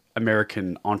 like,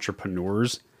 American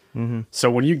entrepreneurs. Mm-hmm. So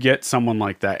when you get someone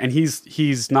like that, and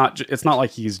he's not, it's not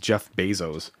like he's Jeff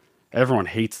Bezos. Everyone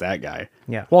hates that guy.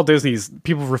 Yeah. Walt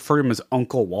people refer to him as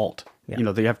Uncle Walt.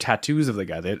 Yeah. They have tattoos of the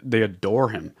guy. They adore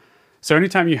him. So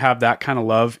anytime you have that kind of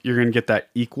love, you're going to get that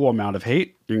equal amount of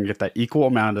hate. You're going to get that equal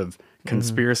amount of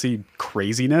conspiracy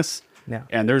craziness. Yeah.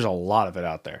 And there's a lot of it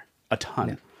out there. A ton.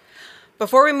 Yeah.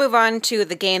 Before we move on to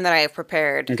the game that I have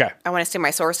prepared, okay. I want to say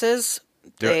my sources.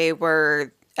 They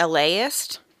were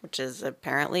LAist, which is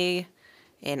apparently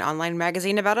an online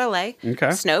magazine about LA. Okay.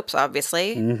 Snopes,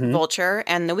 obviously. Mm-hmm. Vulture,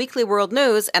 and the Weekly World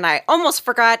News. And I almost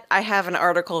forgot I have an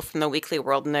article from the Weekly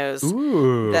World News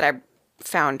that I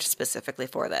found specifically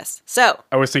for this. So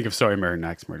I always think of So I Married an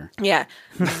Axe Murder. Yeah.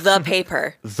 The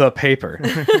paper. The paper.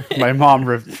 My mom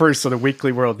refers to the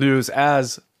Weekly World News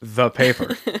as the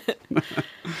paper.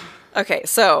 Okay,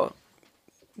 so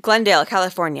Glendale,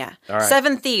 California. All right.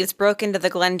 7 thieves broke into the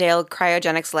Glendale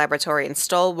Cryogenics Laboratory and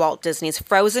stole Walt Disney's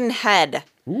frozen head.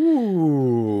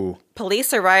 Ooh.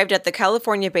 Police arrived at the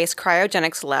California-based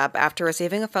cryogenics lab after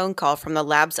receiving a phone call from the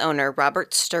lab's owner,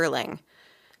 Robert Sterling.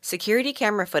 Security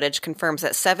camera footage confirms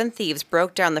that 7 thieves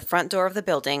broke down the front door of the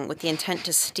building with the intent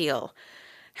to steal.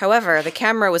 However, the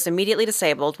camera was immediately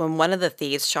disabled when one of the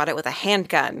thieves shot it with a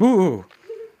handgun. Ooh.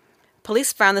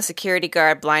 Police found the security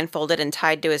guard blindfolded and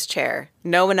tied to his chair.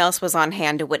 No one else was on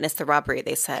hand to witness the robbery,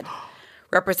 they said.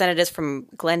 Representatives from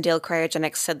Glendale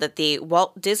Cryogenics said that the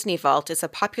Walt Disney Vault is a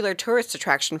popular tourist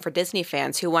attraction for Disney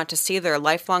fans who want to see their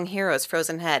lifelong hero's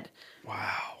frozen head.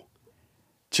 Wow.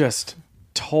 Just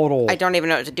total... I don't even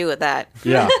know what to do with that.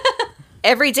 Yeah.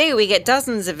 Every day we get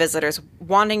dozens of visitors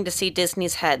wanting to see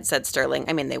Disney's head, said Sterling.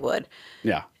 I mean, they would.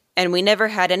 Yeah. And we never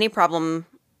had any problems,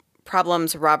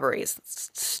 robberies.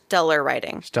 Stellar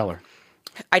writing. Stellar.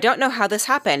 I don't know how this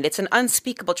happened. It's an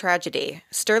unspeakable tragedy.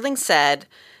 Sterling said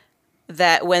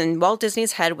that when Walt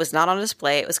Disney's head was not on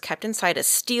display, it was kept inside a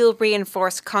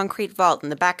steel-reinforced concrete vault in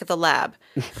the back of the lab.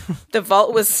 The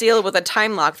vault was sealed with a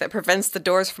time lock that prevents the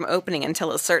doors from opening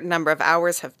until a certain number of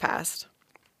hours have passed.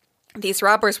 These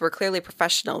robbers were clearly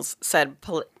professionals, said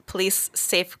police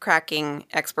safe-cracking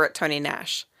expert Tony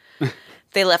Nash.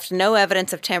 They left no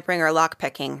evidence of tampering or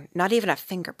lockpicking, not even a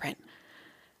fingerprint.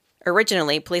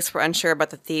 Originally, police were unsure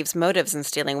about the thieves' motives in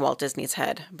stealing Walt Disney's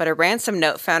head, but a ransom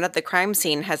note found at the crime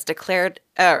scene has cleared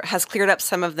up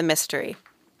some of the mystery.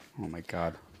 Oh my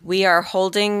God. We are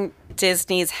holding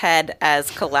Disney's head as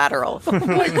collateral. Wait,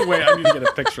 I need to get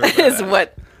a picture of that. Is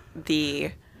what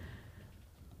the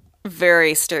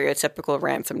very stereotypical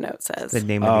ransom note says. The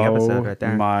name of the episode right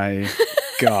there. Oh my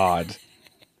God.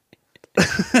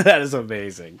 That is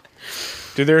amazing.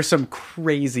 Dude, there's some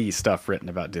crazy stuff written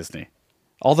about Disney.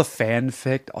 All the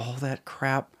fanfic, all that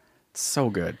crap. It's so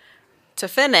good. To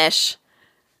finish,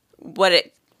 what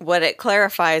it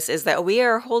clarifies is that we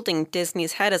are holding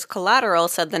Disney's head as collateral,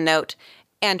 said the note,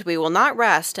 and we will not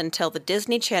rest until the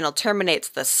Disney Channel terminates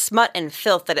the smut and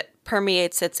filth that it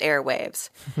permeates its airwaves.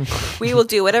 We will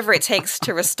do whatever it takes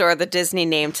to restore the Disney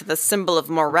name to the symbol of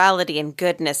morality and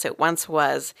goodness it once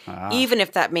was, even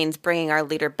if that means bringing our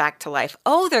leader back to life.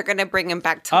 Oh, they're going to bring him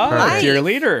back to life. Dear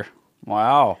leader.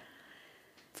 Wow.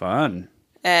 Fun.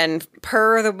 And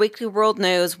per the Weekly World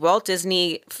News, Walt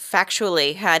Disney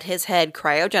factually had his head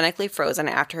cryogenically frozen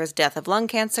after his death of lung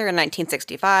cancer in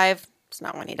 1965. It's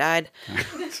not when he died.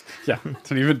 Yeah,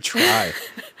 don't even try.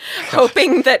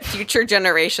 Hoping that future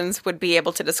generations would be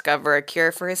able to discover a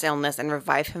cure for his illness and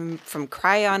revive him from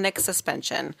cryonic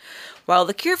suspension. While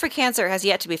the cure for cancer has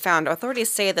yet to be found,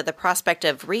 authorities say that the prospect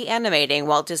of reanimating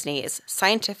Walt Disney is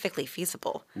scientifically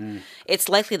feasible. It's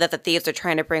likely that the thieves are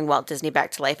trying to bring Walt Disney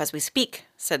back to life as we speak,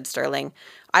 said Sterling.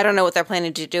 I don't know what they're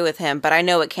planning to do with him, but I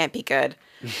know it can't be good.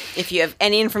 If you have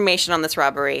any information on this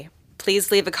robbery,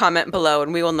 please leave a comment below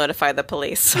and we will notify the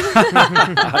police.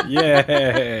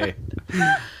 Yay.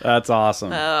 That's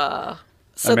awesome.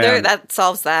 So there, that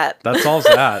solves that. That solves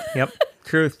that. Yep.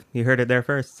 Truth. You heard it there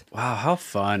first. Wow, how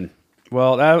fun.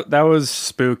 Well, that was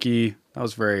spooky. That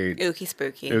was very... Ookie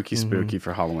spooky. Ookie spooky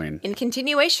for Halloween. In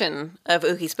continuation of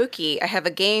Ookie Spooky, I have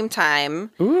a game time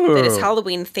that is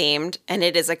Halloween themed, and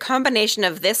it is a combination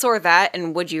of this or that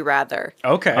and would you rather.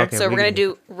 Okay. So we're going to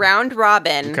do round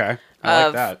robin. Okay. I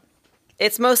like that.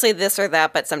 It's mostly this or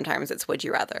that, but sometimes it's would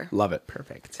you rather. Love it.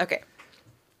 Perfect. Okay.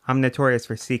 I'm notorious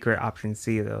for secret option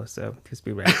C, though, so just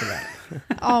be ready for that.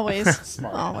 Always.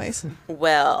 Always.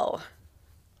 Well,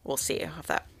 we'll see how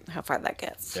far that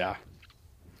gets. Yeah.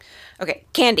 Okay.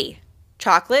 Candy.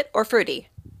 Chocolate or fruity?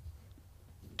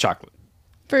 Chocolate.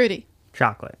 Fruity.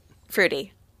 Chocolate.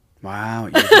 Fruity. Wow.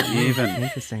 Even.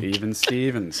 Interesting. Even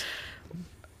Stevens.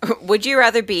 Would you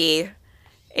rather be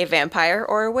a vampire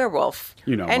or a werewolf?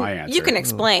 You know my answer. You can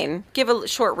explain. Give a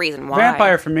short reason why.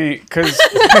 Vampire for me, because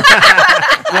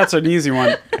that's an easy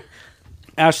one.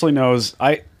 Ashley knows.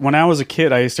 When I was a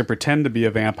kid, I used to pretend to be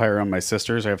a vampire on my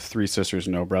sisters. I have 3 sisters,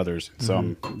 no brothers, so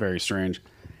I'm very strange.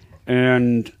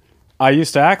 And I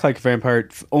used to act like a vampire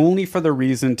only for the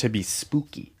reason to be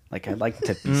spooky. Like, I liked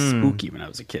to be spooky when I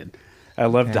was a kid. I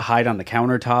loved to hide on the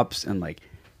countertops and, like,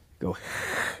 go...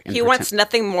 He wants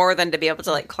nothing more than to be able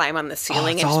to, like, climb on the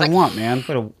ceiling. That's all I want, man.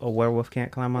 But a werewolf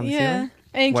can't climb on the ceiling?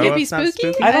 And can't be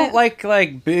spooky? I don't like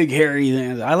big, hairy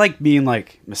things. I like being,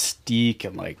 like, mystique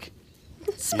and, like...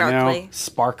 Sparkly. You know,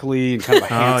 sparkly and kind of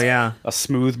a handsome, a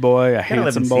smooth boy, a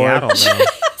handsome boy. Seattle,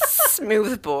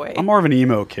 Smooth boy. I'm more of an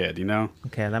emo kid, you know?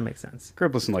 Okay, that makes sense. Grew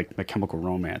up listening to like My Chemical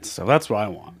Romance, so that's what I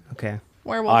want. Okay.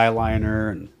 Werewolf.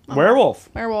 Eyeliner and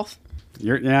werewolf. Werewolf.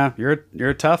 You're a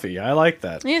toughie. I like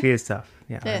that. Yeah. She is tough.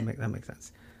 Yeah. That makes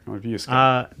sense. What have you,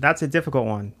 Scott? That's a difficult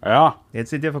one. Yeah.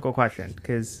 It's a difficult question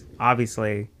because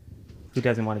obviously, who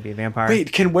doesn't want to be a vampire?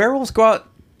 Wait, can werewolves go out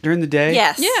during the day?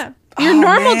 Yes. Yeah. You're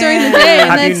normal during the day.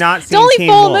 Have you not seen it's only Teen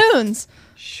full Wolf? moons.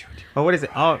 Shoot. Oh, what is it?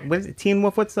 Oh, what is it? Teen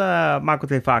Wolf? What's Michael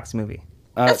J. Fox movie?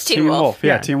 That's Teen Wolf.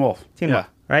 Yeah, Teen Wolf. Teen Wolf.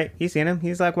 Right? You seen him?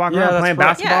 He's like walking around playing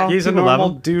basketball. Yeah. He's a normal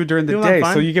dude during the day,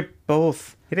 so you get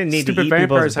both. He didn't need to eat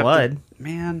people's blood.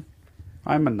 Man,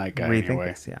 I'm a night guy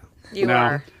anyway. Yeah. You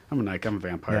are. I'm a night. I'm a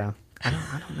vampire. Yeah.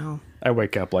 I don't know. I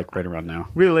wake up like right around now.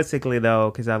 Realistically,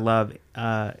 though, because I love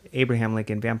Abraham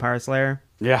Lincoln, Vampire Slayer.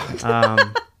 Yeah. It's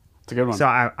a good one. So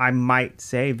I might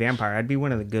say vampire. I'd be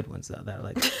one of the good ones though that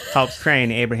like helps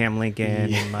train Abraham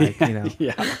Lincoln and like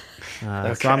Yeah.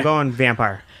 Okay. So I'm going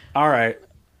vampire. All right.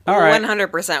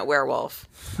 100% werewolf.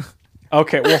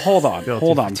 Okay. Well, hold on.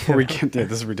 Before we get there,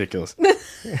 this is ridiculous.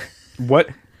 What?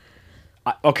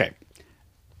 Okay.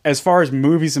 As far as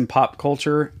movies and pop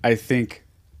culture, I think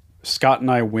Scott and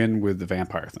I win with the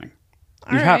vampire thing.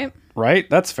 Right?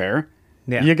 That's fair.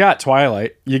 Yeah. You got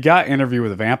Twilight. You got Interview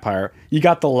with a Vampire. You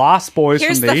got The Lost Boys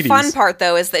from the 80s. Here's the fun part,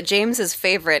 though, is that James's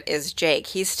favorite is Jake.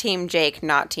 He's Team Jake,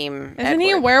 not Team Isn't Edward.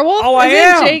 he a werewolf? Oh, I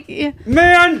am. Jake? Yeah.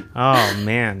 Man. Oh,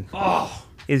 man.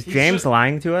 Is James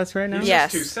lying to us right now? He's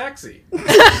Yes. just too sexy.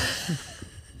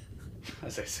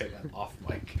 As I say that off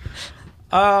mic.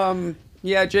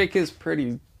 Yeah, Jake is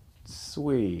pretty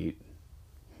sweet.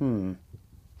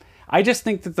 I just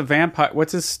think that the vampire...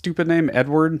 What's his stupid name?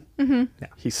 Edward? Mm-hmm. Yeah.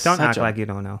 He's Don't such act a like you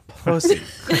don't know. pussy.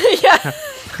 Yeah.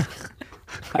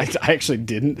 I actually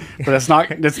didn't, but it's not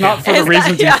for the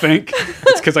reasons you think.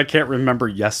 It's because I can't remember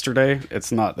yesterday.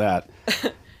 It's not that.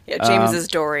 Yeah, James is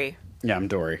Dory. Yeah, I'm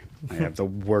Dory. I have the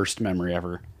worst memory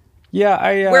ever. Yeah,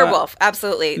 werewolf,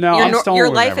 absolutely. No, your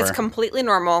life is completely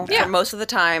normal for most of the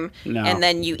time, and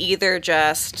then you either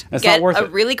just get a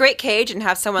really great cage and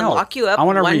have someone lock you up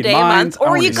one day a month,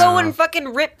 or you go and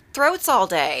fucking rip throats all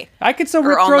day. I could still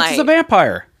rip throats as a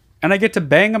vampire, and I get to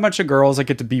bang a bunch of girls. I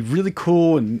get to be really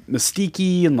cool and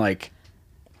mystique-y and like,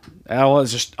 I'll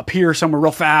just appear somewhere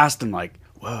real fast and like,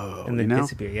 whoa, and then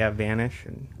disappear. Yeah, vanish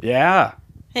and yeah.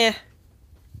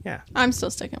 Yeah. I'm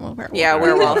still sticking with werewolf. Yeah,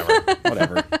 werewolf.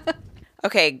 Whatever.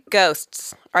 Okay,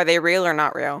 ghosts. Are they real or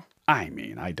not real? I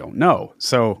mean, I don't know.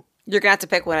 So you're gonna have to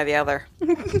pick one or the other.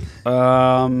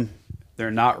 They're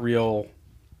not real,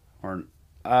 or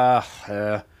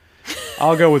I'll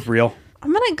go with real.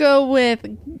 I'm gonna go with.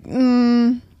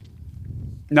 No,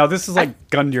 this is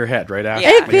like gun to your head, right? After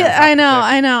I know.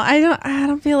 I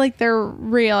don't feel like they're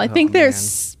real. I think they're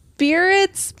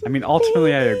spirits. I mean,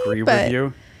 ultimately, I agree with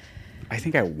you. I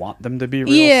think I want them to be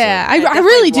real. Yeah, so. I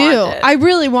really do. I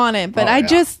really want it, but I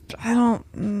don't.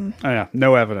 Oh yeah,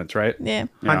 no evidence, right? Yeah,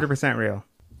 100% real.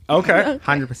 Okay,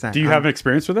 100%. Do you have an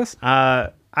experience with this?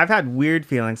 I've had weird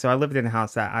feelings. So I lived in a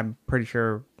house that I'm pretty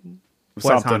sure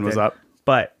something was up.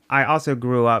 But I also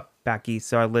grew up back east,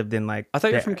 so I lived in like. I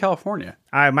thought you were from California.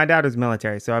 My dad was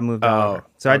military, so I moved over.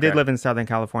 So I did live in Southern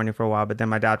California for a while, but then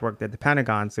my dad worked at the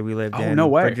Pentagon, so we lived in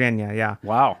Virginia. Yeah.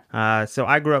 Wow. So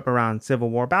I grew up around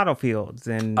Civil War battlefields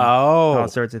and all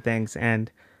sorts of things.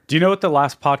 And do you know what the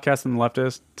last podcast on the left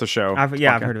is? It's a show. I've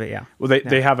heard of it. Yeah. Well,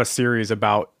 they have a series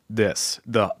about this.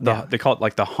 They call it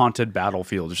like the haunted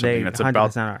battlefield or something. It's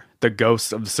about the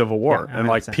ghosts of the Civil War, and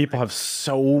like people have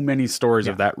so many stories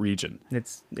of that region.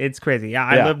 It's crazy. Yeah,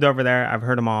 I lived over there. I've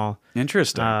heard them all.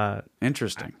 Interesting.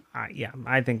 Interesting.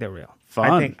 I think they're real.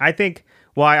 Fun. I think.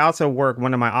 Well, I also work.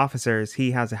 One of my officers,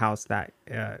 he has a house that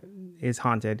is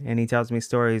haunted, and he tells me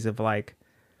stories of like,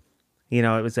 it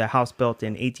was a house built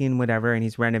in 18 whatever, and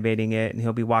he's renovating it, and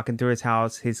he'll be walking through his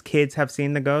house. His kids have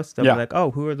seen the ghost. They'll be like,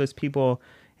 "Oh, who are those people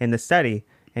in the study?"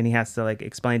 And he has to like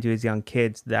explain to his young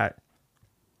kids that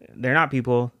they're not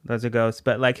people, those are ghosts.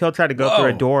 But like he'll try to go through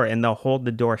a door and they'll hold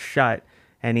the door shut,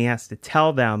 and he has to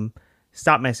tell them,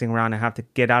 stop messing around, I have to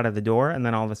get out of the door. And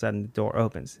then all of a sudden the door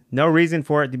opens. No reason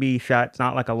for it to be shut. It's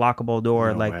not like a lockable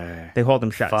door. No way. They hold them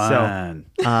shut. Fun.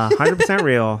 So 100%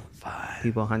 real. Fun.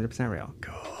 People 100% real.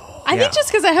 Cool. I think just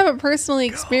because I haven't personally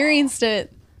experienced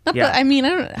it. Not that, I mean,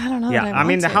 I don't know. Yeah, that I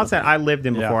mean, the to. house that I lived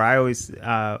in before, I always,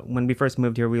 when we first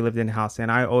moved here, we lived in a house,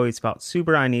 and I always felt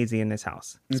super uneasy in this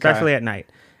house, especially at night.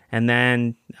 And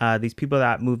then these people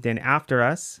that moved in after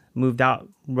us moved out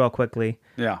real quickly.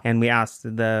 Yeah. And we asked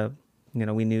we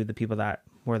knew the people that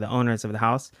were the owners of the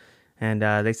house, and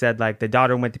they said like the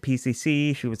daughter went to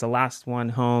PCC. She was the last one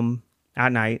home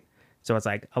at night. So it's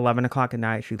like 11 o'clock at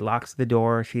night. She locks the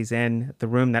door. She's in the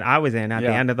room that I was in at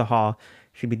the end of the hall.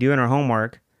 She'd be doing her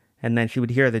homework, and then she would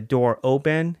hear the door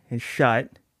open and shut,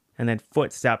 and then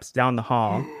footsteps down the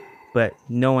hall. But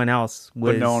no one else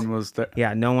was. But no one was there.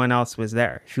 Yeah, no one else was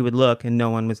there. She would look, and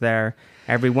no one was there.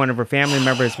 Every one of her family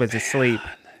members was asleep.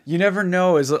 You never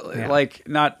know. Is it like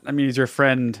not? I mean, is your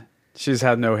friend? She's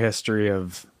had no history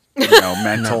of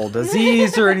mental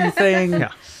disease or anything.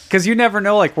 Yeah. Because you never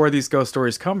know like where these ghost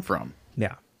stories come from.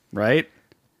 Yeah. Right.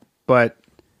 But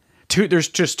There's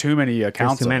just too many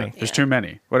accounts. There's too many. There's too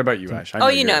many. What about you, Ash?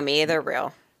 You know me. They're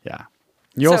real. Yeah.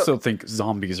 You also think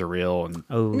zombies are real. And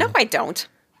No, I don't.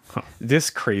 This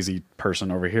crazy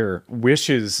person over here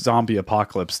wishes zombie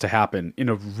apocalypse to happen in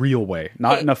a real way,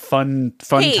 not in a fun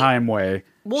time way.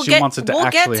 She wants it to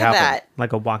actually happen. That.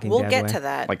 Like a Walking Dead We'll get way. to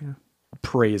that. Like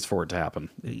prays for it to happen.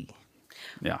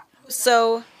 Yeah.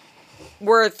 So,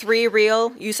 were 3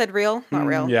 real? You said real? Not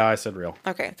real? Yeah, I said real.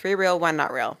 Okay, 3 real, 1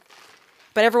 not real.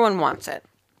 But everyone wants it.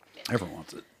 Everyone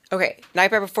wants it. Okay,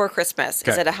 Nightmare Before Christmas.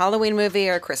 Is it a Halloween movie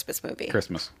or a Christmas movie?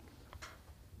 Christmas.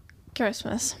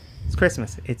 It's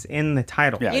Christmas. It's in the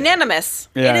title. Yeah. Unanimous.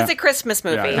 Yeah. It is a Christmas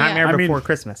movie. Yeah. Nightmare Before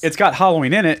Christmas. It's got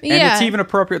Halloween in it, and it's even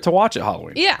appropriate to watch at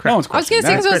Halloween. Yeah. No one's I was going to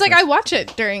say, because I was like, I watch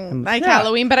it during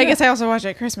Halloween, but I guess I also watch it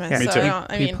at Christmas. Yeah. Me so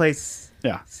too. He plays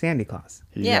Sandy Claus.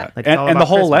 Yeah. Like, and the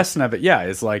whole Christmas. lesson of it,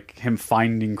 is like him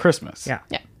finding Christmas. Yeah.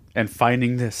 And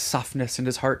finding this softness in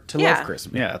his heart to love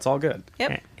Christmas. Yeah, it's all good.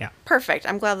 Yep. Yeah. Perfect.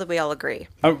 I'm glad that we all agree.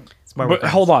 Oh, but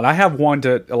hold on. I have one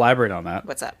to elaborate on that.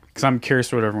 What's up? Because I'm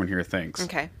curious what everyone here thinks.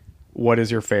 Okay. What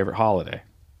is your favorite holiday?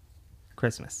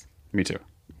 Christmas. Me too.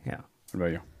 Yeah. What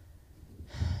about you?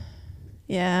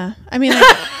 Yeah. I mean,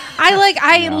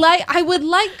 I would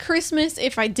like Christmas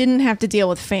if I didn't have to deal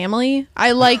with family.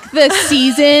 I like the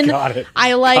season. Got it.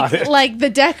 I like the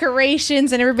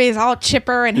decorations and everybody's all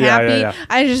chipper and happy. Yeah.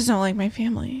 I just don't like my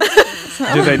family.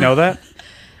 Do they know that?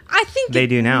 I think They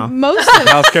do now. most of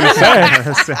I was going to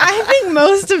say. I think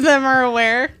most of them are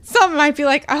aware. Some might be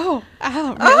like, oh,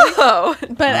 really? Oh.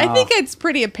 But I think it's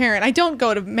pretty apparent. I don't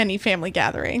go to many family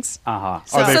gatherings. Are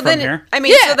So they from then, here? I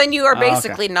mean, Yeah. so then you are okay.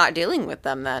 basically not dealing with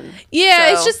them then. Yeah,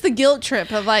 So- it's just the guilt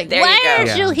trip of like, There you why go.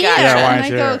 aren't you here? Gotcha. Yeah, why and aren't I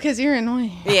you go, here? because you're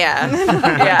annoying. Yeah.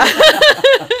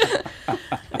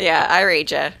 Yeah, I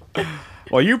read you.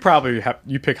 Well, you probably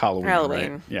you pick Halloween.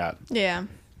 Halloween. Right? Yeah. Yeah.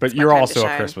 But my you're time to also a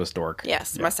shine. Christmas dork.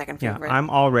 Yes, my second Yeah. favorite. I'm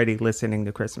already listening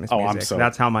to Christmas Oh, music. I'm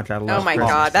That's how much I love Oh my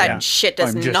Christmas. god, that Yeah. shit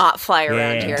does I'm just- not fly around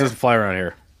Yeah. It here. doesn't fly around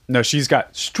here. No, she's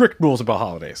got strict rules about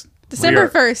holidays. December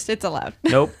 1st, it's allowed.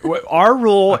 Nope. Our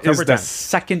rule is October the 10th.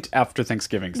 second after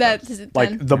Thanksgiving. That's starts. it like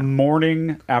then. the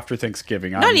morning after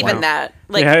Thanksgiving. Not even that.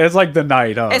 Like yeah, it's like the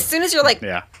night of. as soon as you're like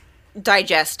yeah.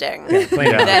 digesting,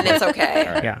 Plain then it's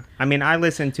okay. Yeah. I mean, I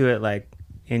listen to it like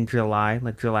in July,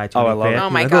 like July 25th. Oh, I love it. Oh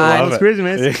my Like, God. it's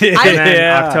Christmas. Yeah. And then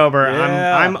Yeah. October,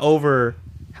 Yeah. I'm over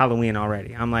Halloween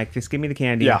already. I'm like, just give me the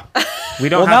candy. Yeah. We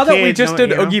don't Well, have now that we kids, just no- did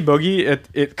you know? Oogie Boogie,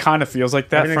 it kind of feels like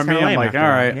that Everything's for me. kinda I'm lame like, after all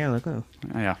that. right. Yeah, like, oh.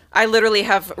 Yeah. I literally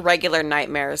have regular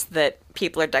nightmares that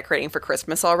people are decorating for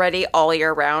Christmas already all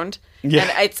year round. Yeah.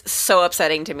 And it's so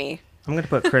upsetting to me. I'm going to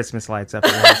put Christmas lights up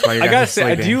at the house while you I guys gotta are say,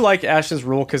 I sleeping. do like Ash's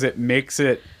rule because it makes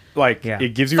it like Yeah.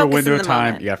 it gives you Focus a window in of the time.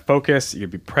 moment. You got to focus. You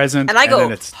got to be present, And I go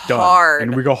then it's done. hard.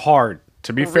 And we go hard.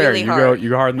 To be fair, Really you hard.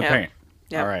 go hard in the Yeah. paint.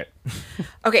 Yeah. All right.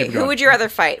 Okay, who going. would you rather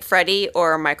fight, Freddy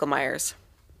or Michael Myers?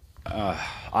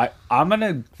 I'm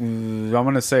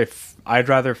gonna say I'd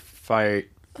rather fight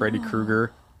Freddy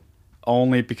Krueger,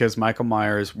 only because Michael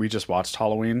Myers. We just watched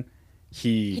Halloween.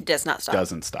 He does not stop.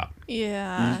 Doesn't stop.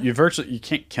 Yeah. You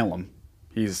can't kill him.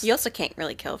 He's You also can't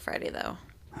really kill Freddy though.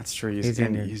 that's true. He's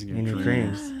in your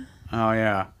dreams. Oh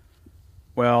yeah.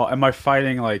 Well, am I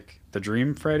fighting like the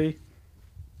Dream Freddy?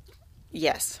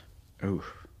 Yes. Ooh.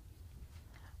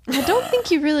 I don't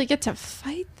think you really get to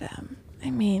fight them. I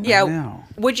mean, Yeah. No.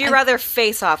 Would you rather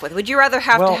face off with? Would you rather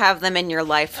have Well- to have them in your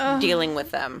life dealing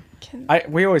with them?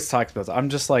 We always talk about that. I'm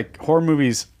just like horror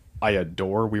movies. I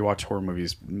adore. We watch horror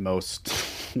movies most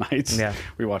nights. Yeah.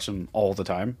 We watch them all the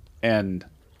time,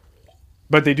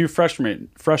 but they do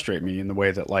frustrate me in the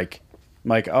way that like, I'm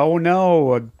like, oh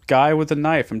no, a guy with a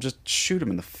knife. I'm just shoot him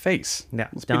in the face. Yeah.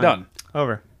 Let's be done.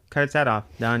 Over. Cut his head off.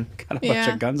 Done. Got a bunch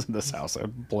Yeah. of guns in this house.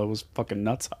 I'd blow his fucking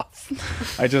nuts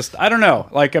off. I don't know.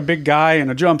 Like a big guy in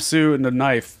a jumpsuit and a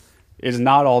knife is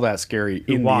not all that scary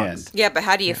in walks. the end. Yeah, but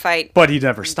how do you fight But he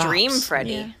never stops. Dream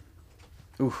Freddy? Yeah.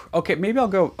 Ooh, okay, maybe I'll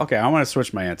go. Okay, I want to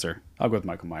switch my answer. I'll go with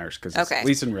Michael Myers because Okay. at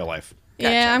least in real life.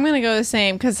 Yeah, I'm gonna go the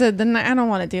same because I don't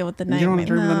want to deal with the nightmare. You don't want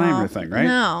to dream the nightmare thing, right?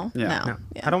 No, Yeah. no. No,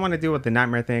 Yeah. I don't want to deal with the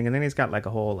nightmare thing. And then he's got like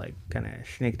a whole like kind of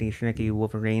schnicky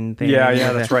Wolverine thing. Yeah, with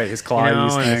that's the- right. His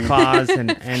claws and thing. his claws, and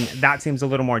that seems a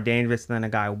little more dangerous than a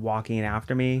guy walking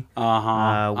after me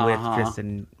with just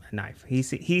a knife. He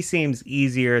seems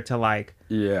easier to like.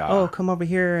 Yeah. Oh, come over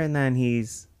here, and then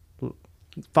he's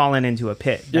fallen into a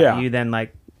pit. That Yeah. You then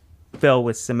like fill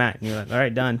with cement. And you're like, all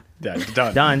right, done. Yeah,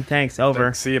 done. Done. Thanks.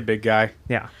 Over. See a big guy.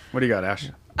 Yeah. What do you got, Ash?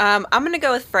 I'm going to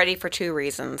go with Freddy for 2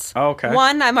 reasons. Oh, okay.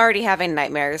 One, I'm already having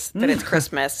nightmares that it's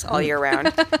Christmas all year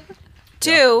round.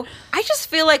 2, I just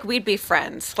feel like we'd be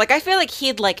friends. Like, I feel like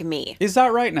he'd like me. Is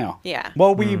that right now? Yeah.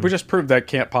 Well, we just proved that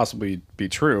can't possibly be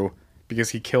true because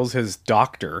he kills his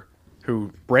doctor,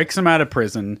 who breaks him out of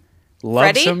prison,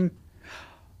 loves Freddy? him.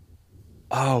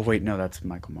 Oh wait, no, that's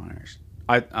Michael Myers.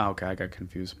 Okay, I got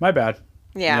confused. My bad.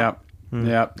 Yeah.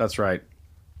 Yeah, that's right.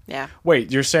 Yeah.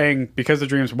 Wait, you're saying because of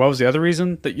dreams? What was the other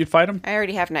reason that you'd fight him? I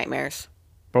already have nightmares.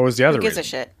 What was the other Who gives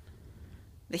reason? a shit?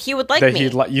 That he would like That me.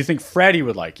 you think Freddy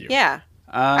would like you? Yeah.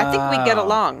 I think we'd get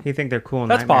along. You think they're cool?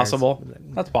 That's nightmares. possible.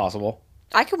 That's possible.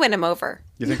 I could win him over.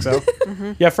 You think so?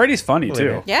 Yeah, Freddy's funny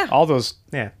too. Yeah. All those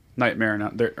Yeah. Nightmare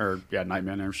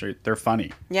on Elm Street. They're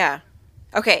funny. Yeah.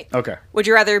 Okay. Okay. Would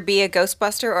you rather be a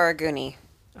Ghostbuster or a Goonie?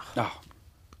 Oh,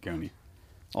 Goonie,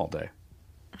 all day.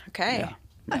 Okay. Yeah.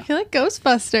 I feel like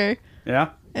Ghostbuster.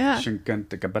 Yeah. Yeah.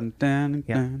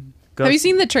 Yeah. Have you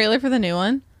seen the trailer for the new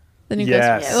one? The new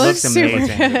Yes. Ghostbuster. It looks Looks super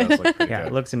amazing. good. Yeah,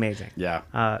 it looks amazing. Yeah.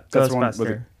 That's the one with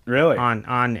Ghostbuster. really?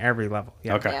 On every level.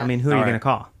 Yeah. Okay. I mean, who are you All going right. to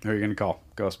call? Who are you gonna call?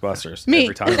 Ghostbusters. Me.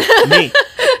 Every time. Me.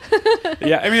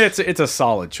 Yeah. I mean, it's a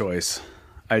solid choice.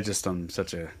 I'm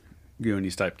such a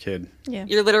Goonies type kid. Yeah.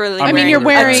 You're literally I mean, wearing, you're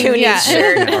wearing- a Goonies yeah.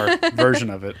 shirt. Our version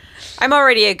of it. I'm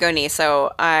already a Goonie,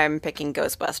 so I'm picking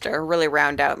Ghostbuster. Really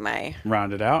round out my,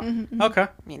 Round it out. Okay.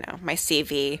 my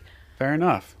CV. Fair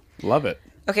enough. Love it.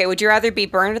 Okay, would you rather be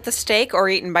burned at the stake or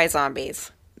eaten by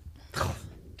zombies?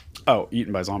 Oh,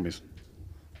 eaten by zombies.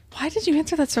 Why did you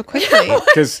answer that so quickly?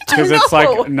 Because it's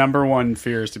know. like number one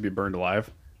fear is to be burned alive.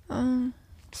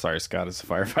 Sorry, Scott is a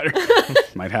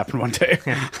firefighter. Might happen one day.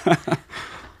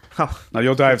 Now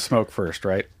you'll die of smoke first,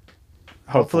 right?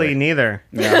 Hopefully neither.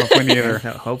 Yeah, hopefully neither.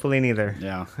 No, hopefully neither.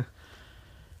 Yeah.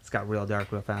 It's got real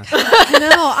dark real fast. I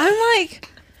know. I'm like,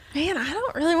 man, I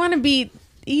don't really want to be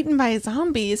eaten by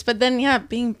zombies, but then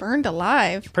being burned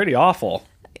alive. Pretty awful.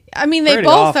 I mean, they Pretty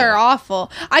both awful. are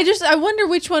awful. I wonder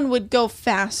which one would go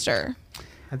faster.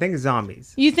 I think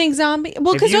zombies. You think zombie?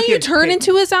 Well, If because you don't you could turn pick-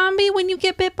 into a zombie when you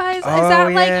get bit by? Is Oh,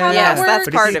 that like yeah. how Yes, that that's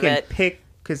works? part if you of can it. pick,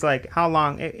 because like how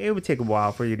long it would take a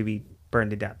while for you to be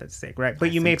burned to death at the stake, right?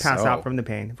 But you may think pass so. out from the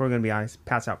pain. If we're gonna be honest,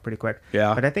 pass out pretty quick.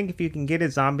 Yeah. But I think if you can get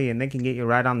a zombie and they can get you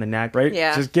right on the neck, Right?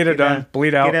 Yeah. Just get it done.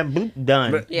 Bleed out. get a bloop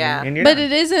done. Yeah. And you're But done.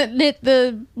 it isn't it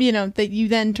that you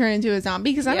then turn into a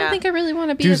zombie because I don't Yeah. think I really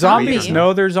want to be Do a zombie. zombies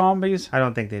know they're zombies? I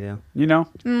don't think they do. You know?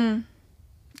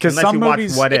 Because Unless some you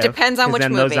movies. watch What If. depends on 'cause which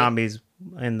then those movie. zombies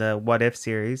in the What If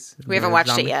series. We haven't the watched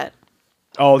zombies- it yet.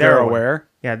 Oh, they're They're aware.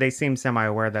 Yeah, they seem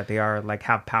semi-aware that they are like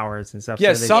have powers and stuff.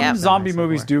 Yeah, so they some keep them zombie nice and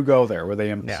movies aware. do go there where they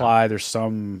imply there's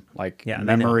some like Yeah, they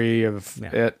memory of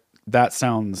Yeah. it. That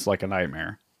sounds like a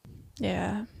nightmare.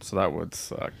 Yeah. So that would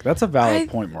suck. That's a valid I-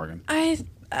 point, Morgan.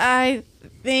 I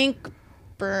think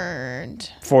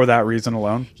burned. For that reason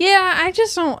alone. Yeah, I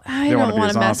just don't. I You don't don't wanna be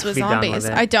want a to mess zombie. with Be done with zombies.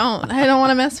 it. I don't. I don't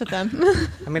want to mess with them.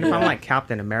 I mean, if I'm like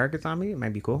Captain America zombie, it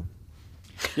might be cool.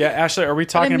 Yeah, Ashley, are we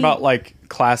talking mean- about like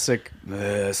classic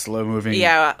slow moving?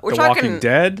 Yeah, we're The talking- Walking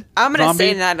Dead. I'm going to say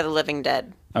zombie? Night of the Living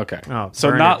Dead. Okay. Oh, so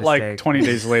burn at not the like stake. 20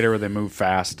 days later where they move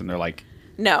fast and they're like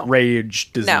No.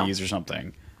 rage disease or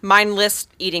something, Mindless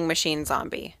eating machine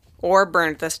zombie. Or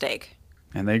burned at the stake.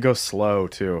 and they go slow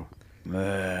too.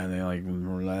 And they like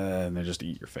and they just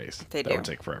eat your face. They that do. would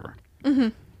take forever. Mm-hmm.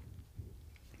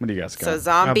 What do you guys got? So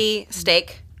zombie,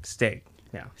 steak, Steak.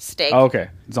 Yeah. steak. Oh, okay.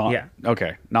 Yeah.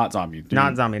 Okay. Not zombie. Do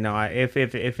Not you- zombie. No. If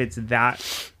it's that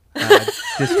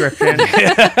description,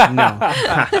 no.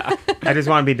 I just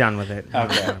want to be done with it. I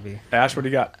just wanna be- Ash, what do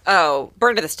you got? Oh,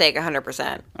 burned at the stake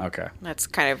 100%. Okay. That's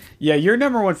kind of Yeah, your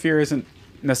number one fear isn't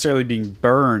necessarily being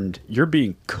burned. You're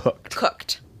being cooked.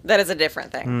 cooked. That is a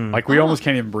different thing. Like we almost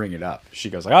can't even bring it up.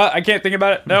 She goes like, "Oh, I can't think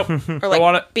about it. Nope. Or I like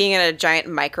want it." being in a giant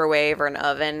microwave or an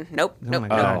oven. Nope, nope, my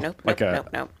nope, God. nope, Like nope, a- nope,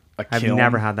 nope. A I've kiln.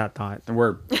 never had that thought.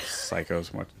 We're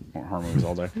psychos. Watch more horror movies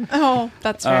all day. Oh,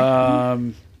 that's fair.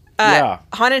 Yeah.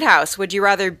 Haunted house. Would you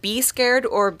rather be scared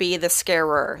or be the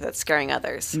scarer that's scaring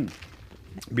others?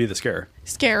 Be the scare.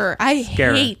 Scarer. I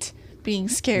Scarer. hate being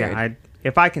scared. Yeah.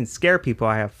 If I can scare people,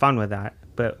 I have fun with that.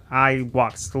 But I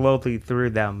walk slowly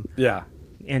through them, Yeah.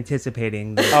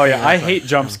 anticipating. Oh yeah. I hate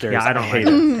jump scares. Yeah, I don't hate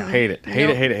like it. it. Yeah. Hate it. Hate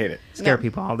it. Hate it. Hate it. scare No.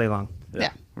 people all day long. Yeah.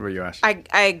 What about you, Ash?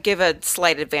 I give a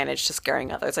slight advantage to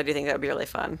scaring others. I do think that would be really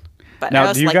fun. But I Now,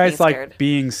 also do you guys being like scared.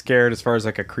 being scared as far as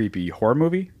like a creepy horror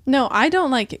movie? No, I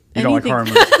don't like anything. don't like horror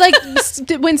movies?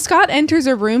 Like when Scott enters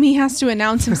a room, he has to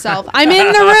announce himself. I'm in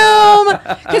the room.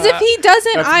 Because if he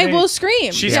doesn't, That's I me. will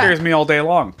scream. She Yeah. scares me all day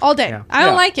long. all day. Yeah. I don't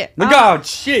Yeah. like it. Like, oh,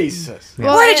 Jesus.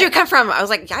 Well, Where did you come from? I was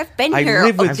like, I've been I here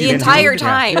live with the you. entire Yeah.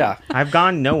 time. Yeah. I've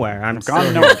gone nowhere. I'm Gone.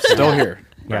 still No, here. I'm still here.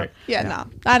 Yeah. Right. Yeah, no.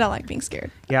 I don't like being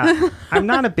scared. Yeah, I'm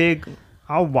not a big.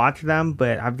 I'll watch them,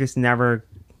 but I've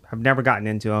never gotten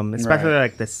into them, especially Right.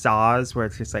 like the Saws, where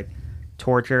it's just like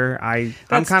torture. I'm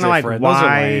That's kind of like, different. Those are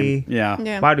why? lame. Yeah.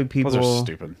 Yeah. Why do people? Those are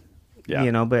stupid.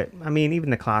 But I mean, even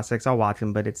the classics, I'll watch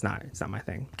them, but it's not my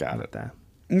thing. Got it. That.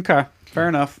 Okay, fair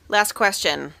enough. Last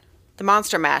question: the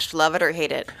Monster Mash, love it or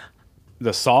hate it?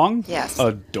 The song? Yes.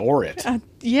 Adore it.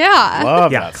 Yeah.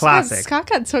 Love that classic. Scott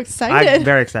got so excited. I'm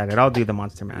very excited. I'll do the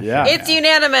Monster Mash. Yeah. It's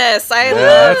unanimous. I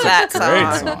love that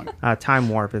song. Great song. Time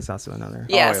Warp is also another.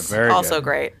 Yes, also good.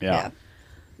 Great. Yeah.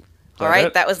 All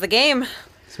right, that was the game.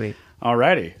 Sweet.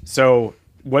 Alrighty. So,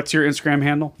 what's your Instagram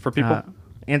handle for people?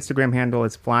 Instagram handle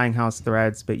is Flying House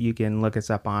Threads, but you can look us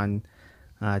up on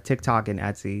TikTok and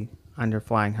Etsy under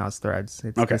Flying House Threads.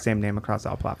 It's the same name across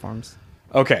all platforms.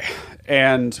 Okay.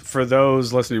 And for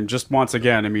those listening, just once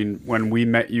again, I mean, when we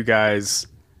met you guys,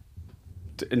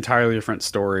 entirely different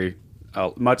story,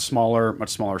 much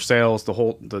smaller sales, the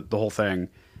whole thing.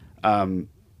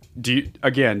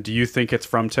 Do you think it's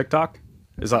from TikTok?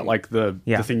 Is that like the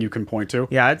thing you can point to?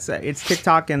 Yeah, it's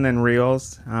TikTok and then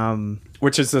Reels,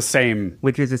 which is the same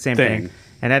thing.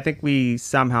 And I think we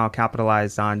somehow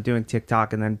capitalized on doing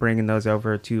TikTok and then bringing those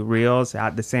over to Reels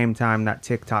at the same time that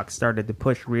TikTok started to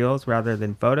push Reels rather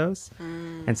than photos.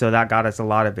 And so that got us a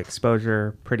lot of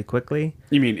exposure pretty quickly.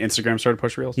 You mean Instagram started to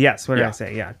push Reels? Yes. What did I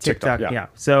say? Yeah. TikTok. Yeah.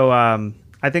 So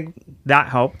I think that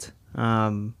helped.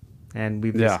 And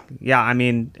we've I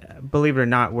mean, believe it or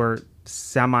not, we're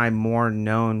semi more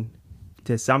known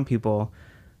to some people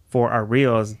for our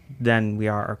Reels than we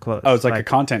are our clothes. Oh, it's like a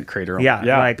content creator.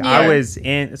 Yeah. I was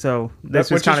in, so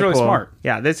this was kind of really cool. Smart.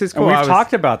 Yeah, this is cool. And we've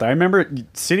talked about that. I remember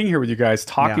sitting here with you guys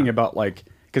talking about like,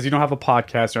 because you don't have a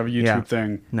podcast, you don't have a YouTube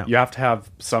thing. No. You have to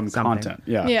have some content.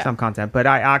 Yeah. Some content. But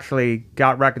I actually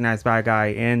got recognized by a guy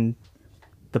in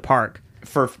the park.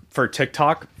 For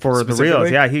TikTok? For the Reels,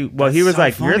 yeah. He was so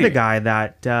like, funny. You're the guy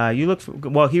that you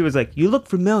look... he was like, you look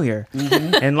familiar.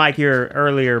 Mm-hmm. And like your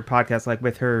earlier podcast, like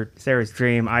with Sarah's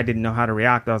Dream, I didn't know how to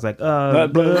react. I was like,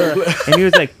 and he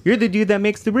was like, you're the dude that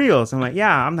makes the Reels. I'm like,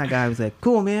 yeah, I'm that guy. I was like,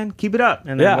 cool, man, keep it up.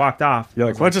 And then walked off. You're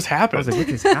like, what just happened? I was like, what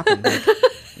just happened? Like,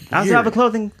 I also have a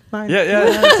clothing line.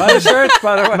 Yeah. Buy the shirts,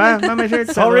 by the way. Buy my shirts.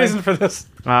 That's the whole reason for this.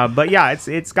 But yeah,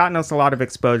 it's gotten us a lot of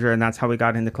exposure, and that's how we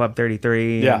got into Club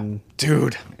 33. Yeah. And,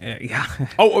 dude. Yeah.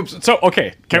 Oh, so,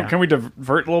 okay. Can we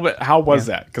divert a little bit? How was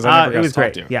that? Because I never got to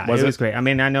talk to you. Yeah, it was great. I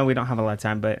mean, I know we don't have a lot of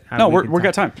time, but... No, we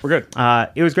got time. We're good.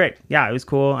 It was great. Yeah, it was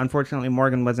cool. Unfortunately,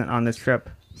 Morgan wasn't on this trip.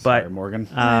 But sorry, Morgan.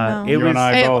 It was.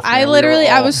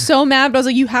 I was so mad, but I was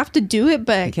like, "You have to do it,"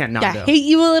 but you can't not. I hate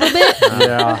you a little bit.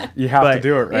 Yeah, you have to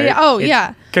do it, right?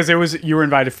 Yeah. Because you were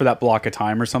invited for that block of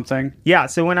time or something. Yeah.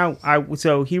 So when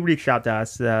so he reached out to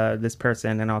us, this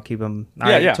person, and I'll keep him.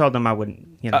 I told him I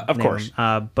wouldn't, of course.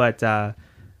 But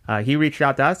he reached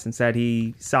out to us and said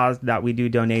he saw that we do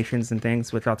donations and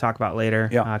things, which I'll talk about later.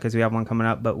 Yeah. Because we have one coming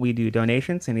up, but we do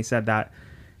donations, and he said that.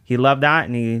 He loved that,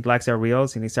 and he likes our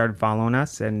Reels, and he started following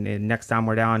us. And next time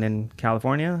we're down in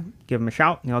California, give him a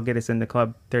shout, and he'll get us into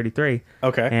Club 33.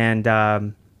 Okay.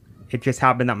 And it just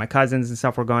happened that my cousins and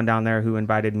stuff were going down there who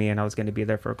invited me, and I was going to be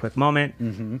there for a quick moment.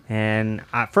 Mm-hmm. And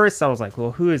at first, I was like,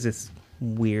 well, who is this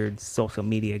weird social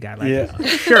media guy?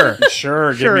 Like, sure,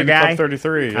 give me guy. Club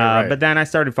 33. Right. But then I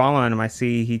started following him. I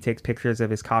see he takes pictures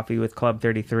of his coffee with Club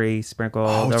 33 sprinkled.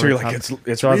 Oh, so you're like, it's so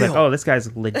real. I was like, oh, this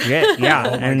guy's legit.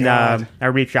 Yeah. I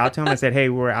reached out to him. I said, hey,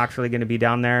 we're actually going to be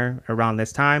down there around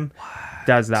this time. What?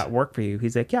 Does that work for you?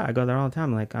 He's like, yeah, I go there all the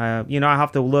time. Like, I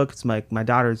have to look. It's like my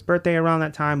daughter's birthday around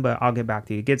that time, but I'll get back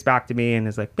to you. He gets back to me and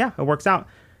is like, yeah, it works out.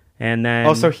 And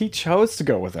then, so he chose to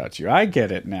go without you. I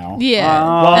get it now.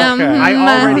 Yeah. Okay.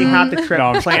 I already had the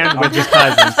trip planned with his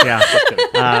cousins.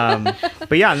 Yeah.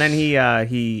 But yeah, and then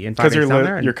he invited us down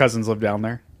there. Your cousins live down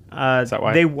there. Is that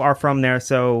why? They are from there.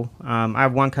 So I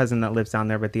have one cousin that lives down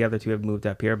there, but the other two have moved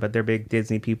up here. But they're big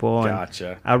Disney people.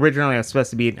 Gotcha. And originally, I was supposed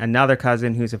to be another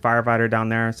cousin who's a firefighter down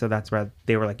there. So that's where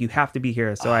they were like, you have to be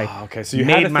here. So so you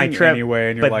made had my trip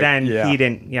anyway. And you're but then he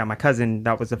didn't. Yeah, my cousin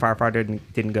that was the firefighter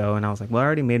didn't go. And I was like, well, I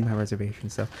already made my reservation.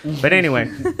 So, but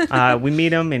anyway, we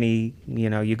meet him and he,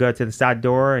 you go to the side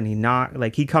door and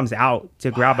he comes out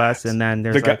to grab us. And then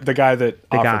there's the guy that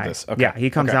offered this. Okay. Yeah, he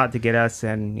comes out to get us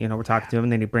and, we're talking to him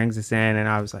and then he brings us in and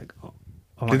I was like,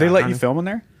 oh did they let you film in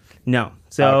there? No.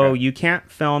 So you can't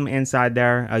film inside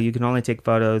there. You can only take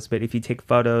photos, but if you take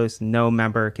photos, no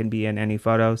member can be in any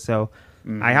photo. So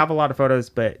I have a lot of photos,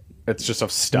 but it's just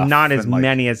of stuff. Not as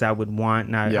many as I would want.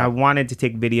 And I wanted to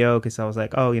take video because I was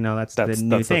like, oh, that's the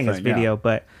new thing is video,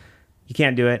 but you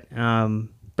can't do it.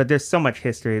 But there's so much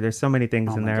history. There's so many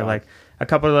things in there. God. Like a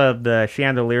couple of the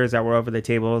chandeliers that were over the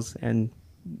tables and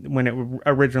when it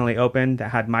originally opened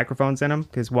that had microphones in them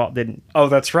because Walt didn't. Oh,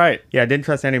 that's right. Yeah, didn't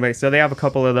trust anybody. So they have a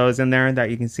couple of those in there that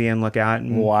you can see and look at.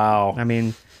 And, wow. I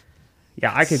mean,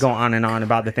 yeah, I could go on and on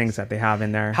about the things that they have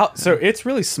in there. So it's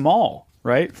really small.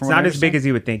 right? It's not as big as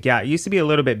you would think. Yeah, it used to be a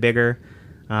little bit bigger.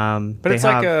 But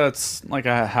it's like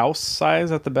a house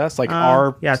size at the best, like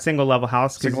single level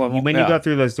house. Single level. When you go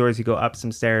through those doors, you go up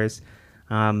some stairs,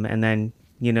 and then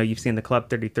you've seen the Club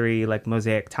 33 like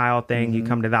mosaic tile thing. Mm-hmm. You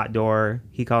come to that door.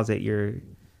 He calls it your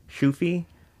shufi,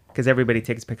 because everybody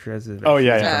takes pictures of it. Oh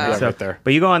yeah, right there.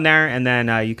 But you go in there, and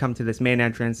then you come to this main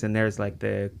entrance, and there's like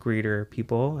the greeter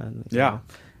people,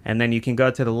 and then you can go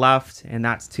to the left, and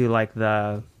that's to like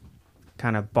the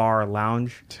kind of bar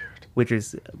lounge. Dude. Which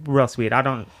is real sweet.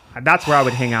 That's where I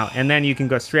would hang out. And then you can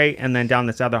go straight and then down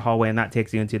this other hallway, and that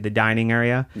takes you into the dining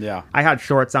area. Yeah. I had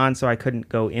shorts on, so I couldn't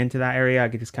go into that area. I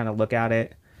could just kind of look at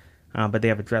it. But they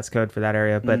have a dress code for that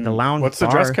area. But the lounge What's the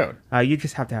dress code? You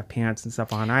just have to have pants and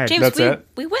stuff on. James,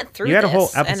 we went through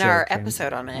this in our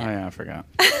episode on it. Oh, yeah, I forgot.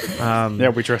 Yeah,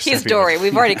 we dressed He's Dory.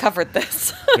 We've already covered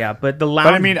this. Yeah, but the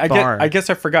lounge bar. I guess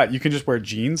I forgot. You can just wear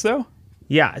jeans, though?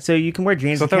 Yeah, so you can wear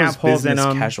jeans. So you can't have holes in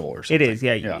them. Casual or something. It is,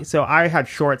 yeah. So I had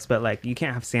shorts, but like you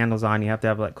can't have sandals on. You have to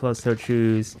have like closed-toed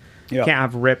shoes. You can't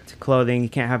have ripped clothing. You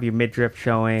can't have your midriff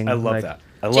showing. I love that.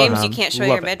 James, you can't show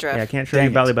your midriff. Yeah, can't show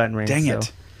your belly button ring. Dang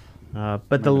it.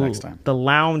 But the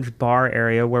lounge bar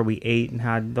area where we ate and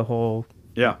had the whole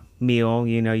meal,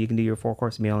 you can do your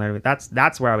 4-course meal and everything.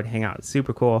 That's where I would hang out. It's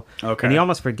super cool. Okay. And you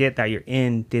almost forget that you're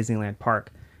in Disneyland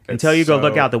Park. Until you go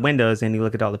look out the windows and you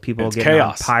look at all the people getting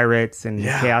on pirates and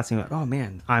chaos, and you're like, oh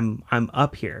man, I'm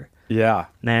up here. Yeah.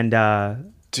 And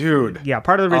dude. Yeah,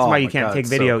 part of the reason why you can't take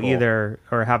video either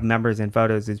or have members in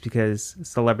photos is because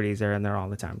celebrities are in there all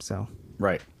the time. So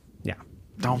right. Yeah.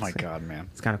 Oh my God, man.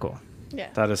 It's kind of cool. Yeah.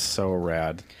 That is so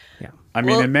rad. Yeah. I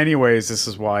mean, in many ways, this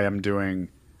is why I'm doing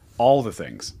all the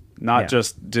things. Not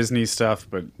just Disney stuff,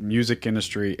 but music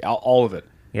industry, all of it.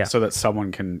 Yeah. So that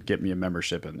someone can get me a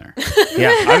membership in there.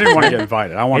 Yeah. I didn't want to get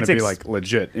invited. I want to be like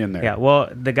legit in there. Yeah. Well,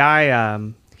 the guy,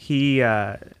 he.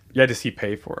 Does he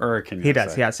pay for it? Or can you He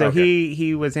does, yeah. So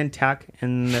he was in tech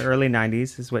in the early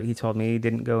 90s, is what he told me. He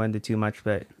didn't go into too much,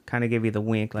 but kind of gave you the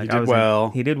wink. Like, he did well.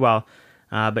 He did well.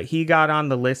 But he got on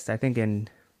the list, I think, in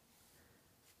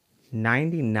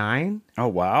 99. Oh,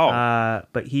 wow.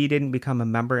 But he didn't become a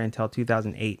member until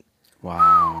 2008.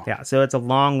 Wow. Yeah, so it's a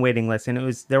long waiting list, and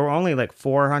there were only like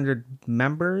 400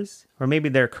 members, or maybe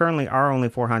there currently are only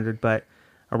 400, but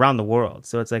around the world.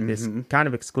 So it's like this kind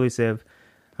of exclusive.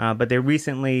 But they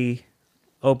recently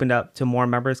opened up to more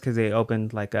members because they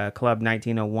opened like a Club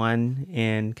 1901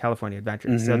 in California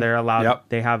Adventure. So they're allowed.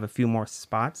 They have a few more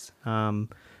spots.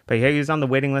 But he was on the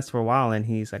waiting list for a while, and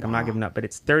he's like, I'm not giving up. But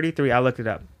it's I looked it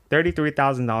up.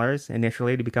 $33,000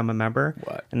 initially to become a member,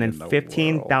 and then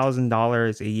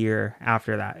 $15,000 a year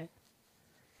after that.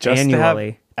 Just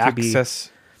annually to have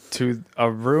access to a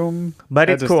room. But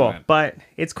it's cool.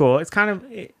 It's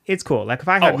cool. Like if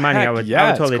I had money, I would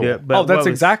totally do it. But that's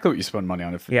exactly what you spend money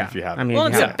on if you have. I mean,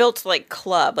 it's a built like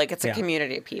club. Like it's a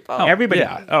community of people. Everybody.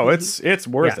 Yeah. Oh, it's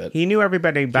worth it. He knew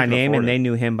everybody by name, and they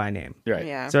knew him by name. Right.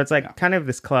 Yeah. So it's like kind of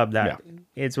this club that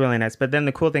it's really nice. But then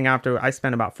the cool thing after, I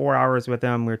spent about 4 hours with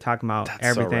him. We were talking about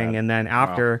everything, and then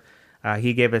after.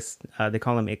 He gave us, they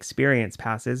call them experience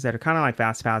passes that are kind of like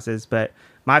fast passes, but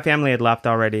my family had left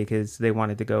already because they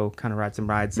wanted to go kind of ride some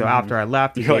rides. So after I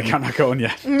left, you're like, I'm not going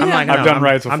yet. I'm like, no, I've done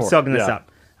rides before. I'm soaking this up.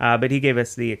 But he gave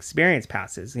us the experience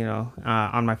passes,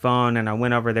 on my phone, and I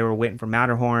went over. They were waiting for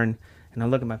Matterhorn, and I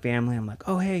look at my family. I'm like,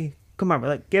 oh, hey, come on,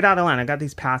 like get out of line. I got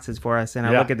these passes for us, and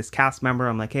I look at this cast member.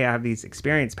 I'm like, hey, I have these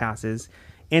experience passes.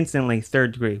 Instantly,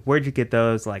 third degree. Where'd you get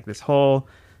those? Like it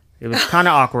was kind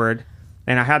of awkward.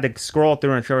 And I had to scroll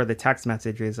through and show her the text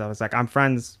messages. I was like, I'm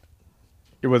friends.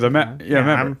 It was member.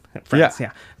 I'm friends,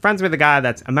 friends with a guy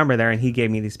that's a member there, and he gave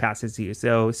me these passes to use.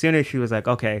 So as soon as she was like,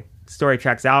 okay, story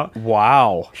checks out.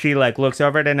 Wow. She like looks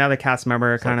over at another cast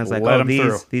member, kind of like, oh,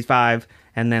 these 5.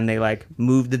 And then they like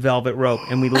moved the velvet rope,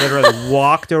 and we literally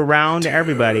walked around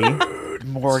everybody.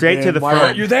 Morgan, straight to the front. Why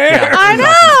aren't you there? Yeah, I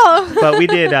know. But we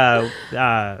did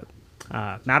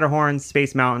Matterhorn,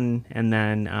 Space Mountain, and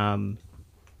then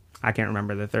I can't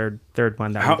remember the third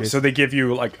one that we did. So they give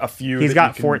you like a few. He's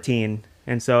got 14,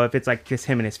 and so if it's like just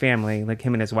him and his family, like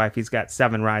him and his wife, he's got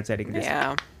 7 rides that he can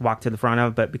just walk to the front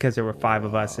of. But because there were 5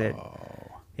 of us, it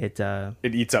eats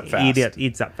up fast. It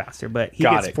eats up faster. But he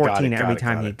gets 14 every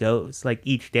time he goes. Like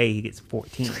each day he gets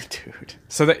 14. Dude.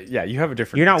 So that you have a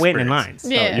different. You're not waiting in lines.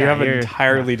 Yeah. You have an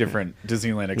entirely different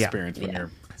Disneyland experience when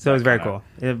you're. So it was very cool.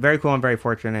 Very cool and very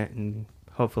fortunate, and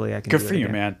hopefully I can. Good for you,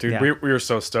 man, dude. We were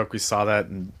so stoked we saw that,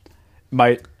 and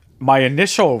my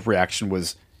initial reaction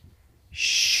was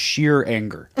sheer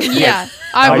anger. Yeah,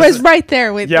 I was right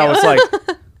there with you. Yeah, I was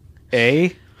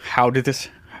like, how did this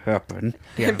happen?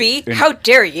 Yeah. B, how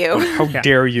dare you? How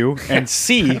dare you? And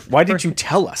C, why did you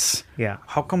tell us? Yeah.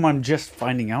 How come I'm just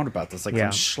finding out about this like some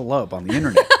schlub on the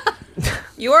internet?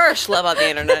 You are a schlub on the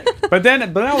internet. But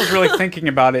I was really thinking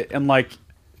about it, and like,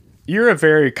 you're a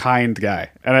very kind guy,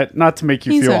 and not to make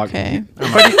you feel okay.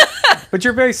 But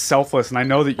you're very selfless, and I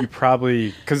know that you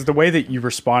probably, because the way that you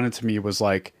responded to me was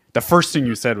like, the first thing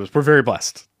you said was, "We're very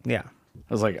blessed." Yeah.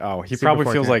 I was like, oh, he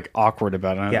probably feels like awkward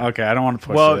about it. Yeah. Okay, I don't want to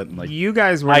push it. Like, you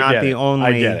guys were not the only.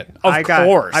 I get it. Of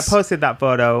course. I posted that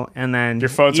photo, and then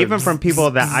even from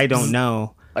people that I don't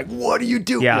know. Like, what do you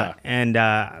do? Yeah. And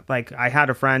like, I had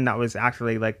a friend that was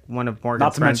actually like one of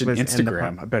Morgan's friends. Not to mention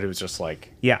Instagram. I bet it was just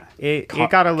like. Yeah. It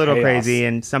got a little crazy,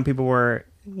 and some people were,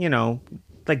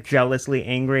 like jealously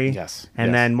angry. Yes.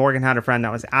 And then Morgan had a friend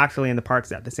that was actually in the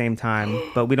parks at the same time,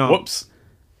 but we don't. Whoops.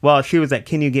 Well, she was like,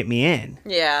 "Can you get me in?"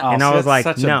 Yeah. And I was like,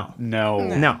 "No,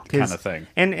 no, kind of thing."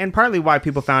 And partly why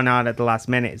people found out at the last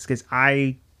minute is because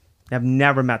I have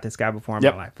never met this guy before in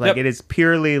my life. Like, it is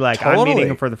purely like I'm meeting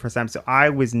him for the first time, so I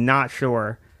was not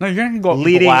sure. No, you're not gonna go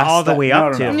leading all the way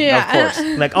up to. Yeah, of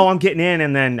course. Like, oh, I'm getting in,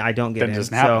 and then I don't get in. It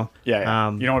doesn't happen. So, yeah.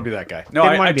 You don't want to be that guy. No,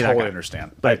 I totally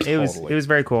understand. But it was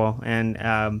very cool, and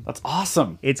that's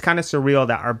awesome. It's kind of surreal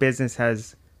that our business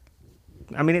has.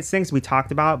 I mean, it's things we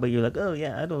talked about, but you're like, oh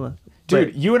yeah, I don't know.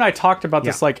 Dude, you and I talked about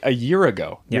this like a year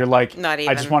ago. Yeah. You're like, not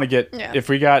even. I just want to get if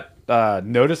we got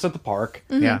notice at the park.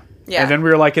 Mm-hmm. Yeah. Yeah. And then we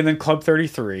were like, and then Club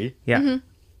 33. Yeah. Mm-hmm.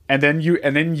 And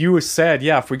then you said,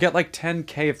 yeah, if we get like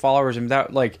 10K followers, and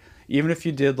that like even if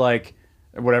you did like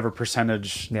whatever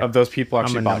percentage of those people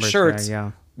actually bought shirts,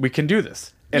 we can do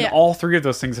this. And all three of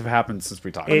those things have happened since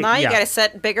we talked. Well, now you got to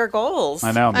set bigger goals.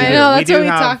 I know. That's what we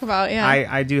talk about. Yeah.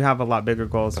 I do have a lot bigger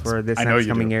goals for this next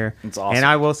coming year. It's awesome. And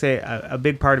I will say a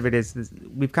big part of it is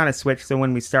we've kind of switched. So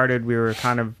when we started, we were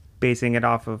kind of basing it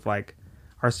off of like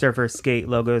our surfer skate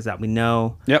logos that we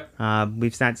know. Yep.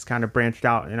 We've since kind of branched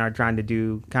out and are trying to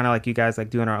do kind of like you guys, like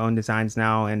doing our own designs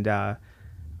now. And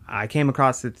I came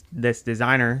across this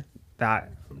designer that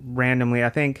randomly, I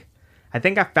think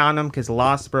I found him because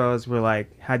Lost Bros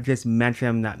had just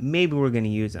mentioned that maybe we're going to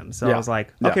use him. So I was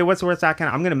like, okay, what's the worst that can?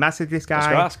 I'm going to message this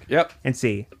guy and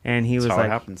see. And he was like,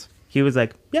 happens. He was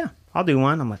like, yeah, I'll do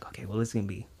one. I'm like, okay, well, this is going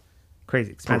to be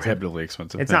crazy expensive. Prohibitively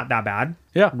expensive. It's not that bad.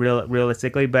 Yeah.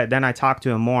 Realistically. But then I talked to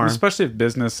him more. Especially if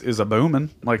business is a booming.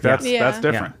 Like that's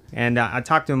different. Yeah. And I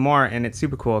talked to him more, and it's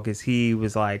super cool because he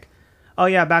was like, oh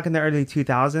yeah, back in the early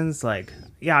 2000s, like,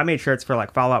 yeah, I made shirts for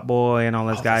like Fall Out Boy and all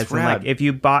those guys. And like, if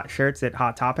you bought shirts at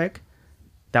Hot Topic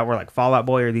that were like Fall Out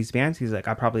Boy or these bands, he's like,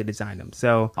 I probably designed them.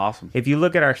 So awesome. If you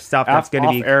look at our stuff, that's going to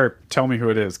be air. Tell me who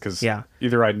it is, because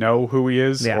either I know who he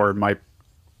is or it might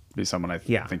be someone I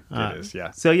think it is.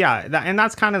 Yeah. So yeah, and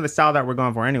that's kind of the style that we're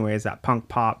going for anyway, is that punk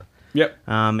pop. Yep.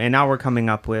 And now we're coming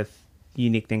up with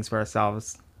unique things for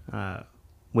ourselves,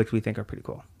 which we think are pretty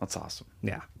cool. That's awesome.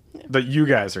 Yeah. That you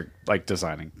guys are like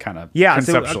designing kind of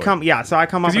conceptually. So I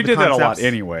come up with you did that a lot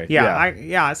anyway.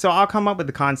 So I'll come up with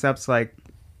the concepts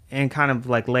and kind of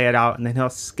like lay it out, and then he'll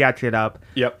sketch it up.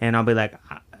 Yep. And I'll be like,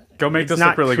 go make this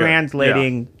look really good. It's not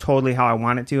translating totally how I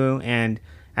want it to, and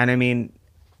I mean,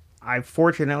 I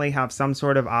fortunately have some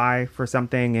sort of eye for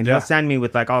something, and he'll send me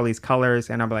with like all these colors,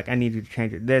 and I'll be like, I need you to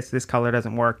change it. This color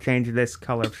doesn't work. Change this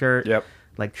color of shirt. Yep.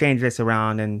 Like change this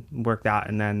around and work that,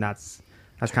 and then that's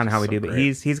kind of how we do. But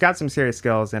he's got some serious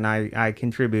skills, and I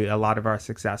contribute a lot of our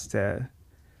success to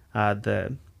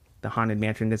the Haunted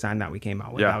Mansion design that we came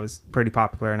out with. That was pretty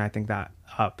popular, and I think that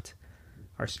upped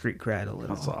our street cred a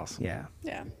little. That's awesome. Yeah.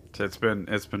 So it's been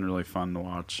really fun to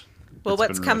watch. Well,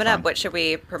 what's coming up? What should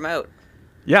we promote?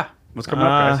 Yeah, what's coming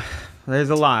up, guys?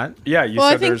 There's a lot. Yeah,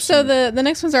 I think so. The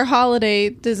next one's our holiday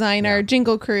design, our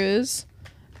Jingle Cruise.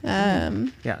 So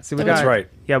we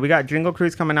got we got Jingle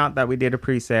Cruise coming out that we did a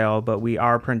pre-sale, but we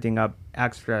are printing up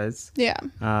extras.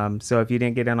 So if you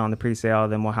didn't get in on the pre-sale,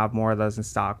 then we'll have more of those in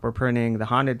stock. We're printing the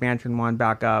Haunted Mansion one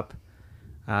back up.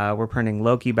 We're printing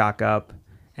Loki back up,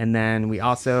 and then we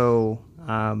also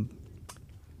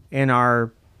in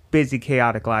our busy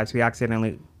chaotic lives, we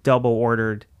accidentally double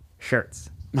ordered shirts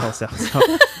also. So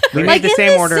we made the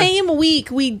same order. Same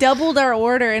week, we doubled our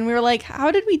order, and we were like,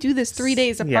 "How did we do this 3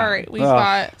 days apart?" We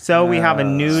thought. So we have a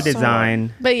new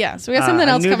design. But so we got something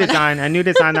else coming. A new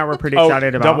design that we're pretty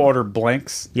excited about. Double order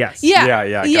blanks. Yes.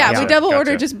 Yeah. We double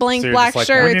ordered just blank black shirts.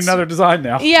 We need another design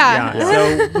now. Yeah.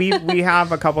 So we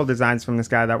have a couple designs from this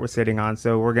guy that we're sitting on.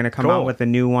 So we're gonna come out with a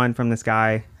new one from this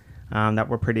guy that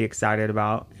we're pretty excited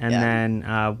about, and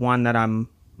then one that I'm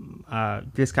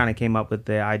just kind of came up with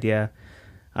the idea.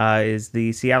 Is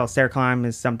the Seattle Stair Climb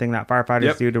is something that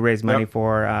firefighters do to raise money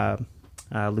for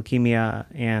leukemia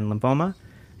and lymphoma.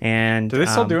 And do they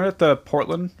still do it at the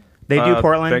Portland? They do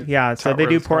Portland. Yeah. So they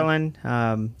do Portland,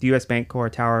 the U.S. Bank Core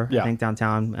Tower, I think,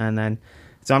 downtown. And then,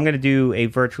 so I'm going to do a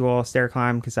virtual stair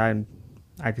climb because I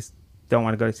just don't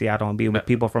want to go to Seattle and be with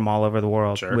people from all over the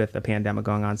world with a pandemic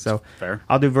going on. So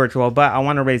I'll do virtual, but I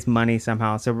want to raise money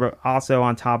somehow. So also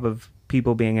on top of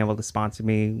people being able to sponsor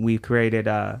me, we've created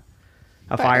a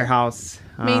firehouse,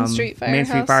 Main Street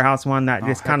Firehouse one that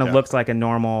just kind of looks like a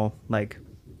normal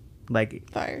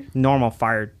normal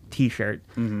fire t-shirt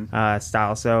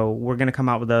style. So we're going to come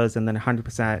out with those, and then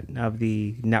 100% of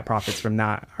the net profits from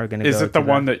that are going to go. Is it the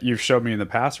one that you've showed me in the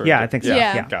past? Or I think so.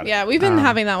 Yeah, we've been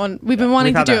having that one. We've been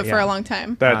wanting to do it for a long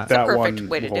time. That perfect one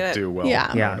way to will do well.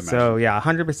 Yeah. So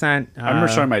 100%. I remember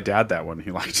showing my dad that one.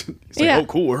 He liked it. He's like, "Oh,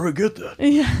 cool. Where do we get that?"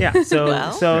 Yeah.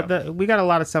 So we got a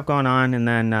lot of stuff going on, and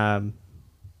then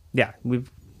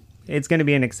it's going to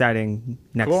be an exciting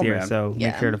next year. Man. So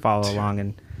make sure to follow along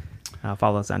and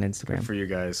follow us on Instagram. Good for you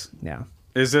guys. Yeah.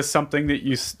 Is this something that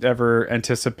you ever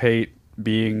anticipate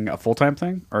being a full-time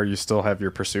thing, or you still have your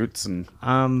pursuits? And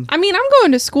I mean, I'm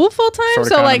going to school full-time,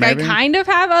 so like I kind of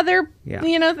have other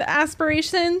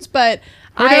aspirations, but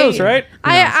who knows, right?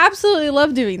 I absolutely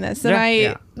love doing this,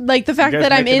 and like the fact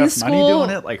that I'm in school.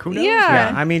 Doing it? Like, who knows?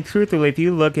 Yeah. I mean, truthfully, if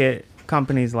you look at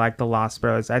companies like the Lost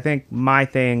Bros, I think my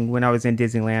thing when I was in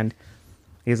Disneyland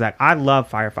is like, I love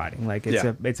firefighting. Like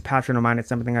it's a passion of mine. It's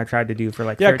something I tried to do for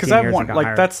like 13 years. Because I want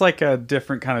like that's like a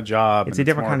different kind of job. It's a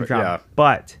different kind of job.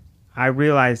 But I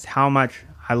realized how much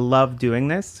I love doing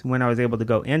this when I was able to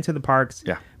go into the parks,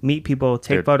 meet people,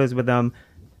 take photos with them,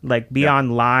 like be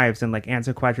on lives and like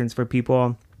answer questions for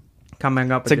people.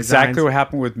 Coming up with exactly designs. What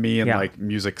happened with me and like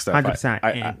music stuff. 100%.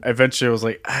 I eventually was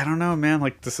like, I don't know, man.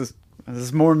 Like this is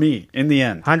more me in the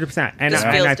end. 100%. And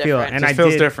I feel it. And it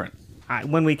feels different.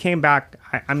 When we came back,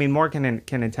 I mean, Morgan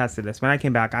can attest to this. When I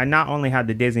came back, I not only had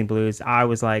the Disney blues, I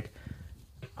was like,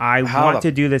 I want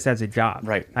to do this as a job.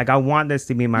 Right. Like, I want this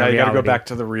to be my reality. You got to go back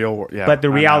to the real world. Yeah, but the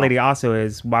reality also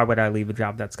is, why would I leave a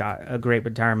job that's got a great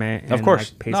retirement? And of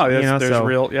course. Like,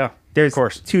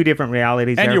 there's two different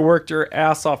realities and there. you worked your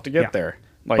ass off to get there.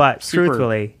 Like, but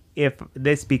truthfully, if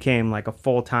this became like a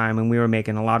full-time and we were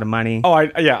making a lot of money.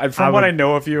 From what I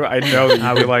know of you, I know that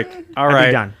you'd be like, all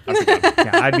right. I'd be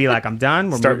done. I'd be like, I'm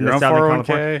done. We're moving to Southern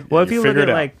California. Well, if you look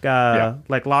at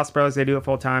like Lost Bros, they do it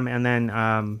full-time. And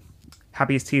then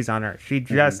Happiest Teas on Earth. She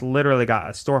just literally got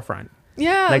a storefront.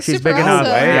 Yeah, like she's big enough.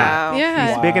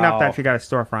 She's big enough that she got a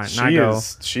storefront.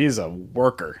 She's a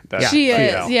worker. She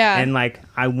is. Yeah, and like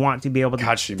I want to be able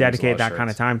to dedicate that kind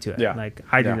of time to it. Yeah. Like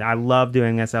I love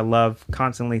doing this. I love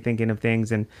constantly thinking of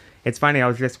things, and it's funny. I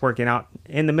was just working out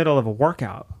in the middle of a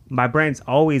workout. My brain's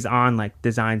always on like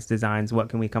designs. What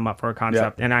can we come up for a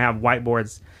concept? And I have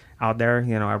whiteboards out there.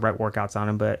 You know, I write workouts on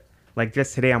them, but. Like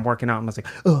just today, I'm working out and I was like,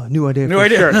 "Oh, new idea!"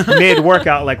 Mid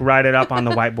workout, like write it up on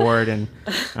the whiteboard, and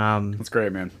that's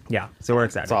great, man. Yeah, so we're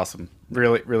excited. It's awesome.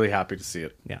 Really, really happy to see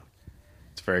it. Yeah,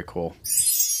 it's very cool.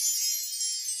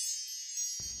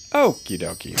 Okie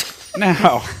dokie.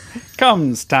 Now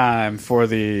comes time for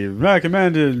the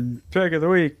recommended pick of the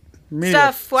week.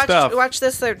 Watch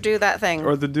this or do that thing,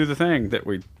 or do the thing that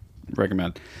we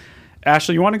recommend.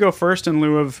 Ashley, you want to go first in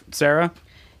lieu of Sarah?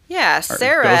 Yeah,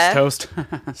 Sarah. Ghost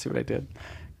toast. See what I did?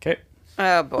 Okay.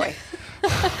 Oh, boy.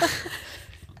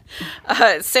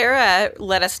 Sarah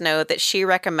let us know that she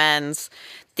recommends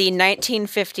the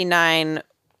 1959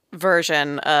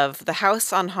 version of The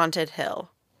House on Haunted Hill.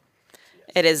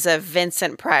 It is a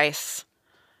Vincent Price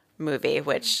movie,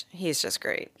 which he's just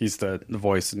great. He's the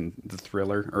voice in the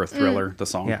Thriller, the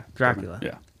song. Yeah, Dracula.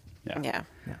 Yeah.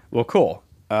 Well, cool.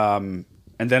 And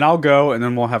then I'll go, and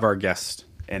then we'll have our guest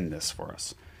end this for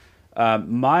us.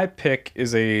 My pick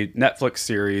is a Netflix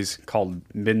series called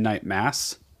Midnight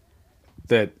Mass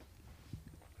that,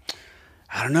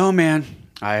 I don't know, man.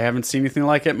 I haven't seen anything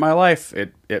like it in my life.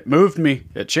 It moved me.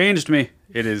 It changed me.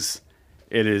 It is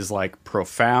like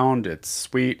profound. It's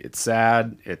sweet. It's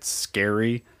sad. It's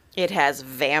scary. It has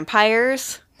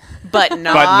vampires, but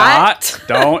not.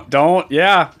 Don't.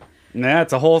 Yeah. Nah,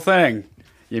 it's a whole thing.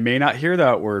 You may not hear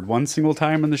that word one single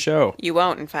time in the show. You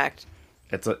won't, in fact.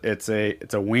 It's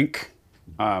a wink.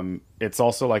 It's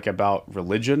also like about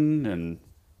religion and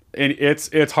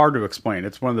it's hard to explain.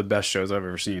 It's one of the best shows I've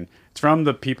ever seen. It's from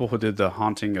the people who did The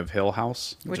Haunting of Hill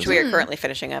House, which we are currently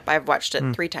finishing up. I've watched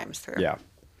it 3 times through. Yeah.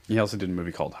 He also did a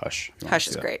movie called Hush. Hush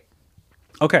is great.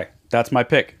 Okay, that's my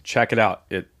pick. Check it out.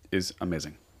 It is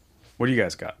amazing. What do you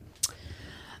guys got?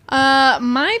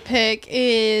 My pick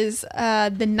is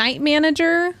The Night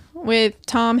Manager with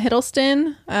Tom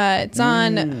Hiddleston. It's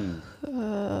on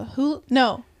Hulu?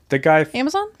 No. The guy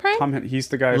Amazon Prime? He's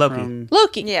the guy Loki. from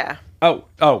Loki. Yeah. Oh,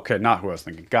 okay, not who I was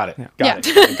thinking. Got it. Got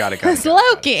it. It's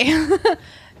Loki.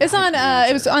 It's on.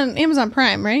 It was on Amazon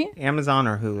Prime, right? Amazon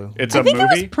or Hulu. It's a movie. It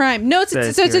was Prime. No, it's a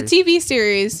TV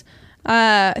series.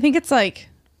 I think it's like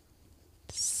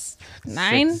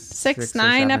 9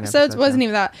 episodes. Wasn't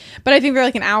even that, but I think they're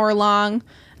like an hour long.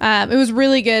 It was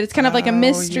really good. It's kind of like a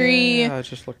mystery. Yeah, I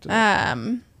just looked it up.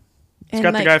 It's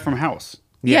got the guy from House.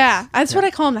 Yes. Yeah, that's what I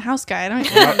call him, the house guy. I don't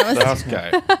know. The house guy.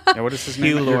 Yeah, what is his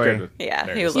name? Hugh Laurie.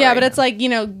 Yeah, Hugh Laurie. Yeah, but it's like,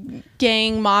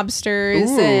 gang mobsters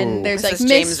and there's like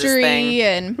mystery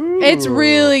and it's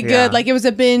really good. Like it was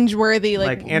a binge worthy.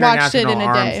 Like watched it in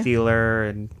a day. Arms dealer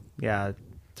and You're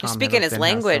speaking his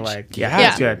language.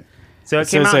 It's good. So it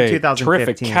came out in 2015.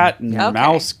 Terrific cat and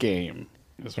mouse game.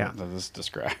 Is what this is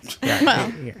described.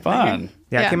 Fun.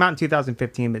 Yeah, it came out in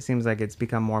 2015, but it seems like it's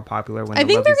become more popular when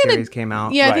the Lovely series came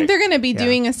out. Yeah, I think they're going to be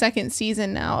doing a second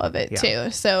season now of it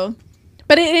too. So,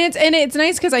 but it's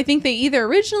nice because I think they either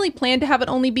originally planned to have it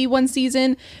only be one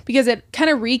season because it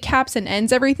kind of recaps and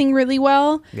ends everything really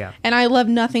well. Yeah. And I love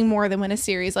nothing more than when a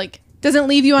series doesn't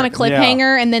leave you on a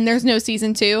cliffhanger and then there's no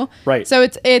season 2. Right. So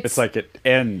it's like it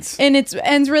ends. And it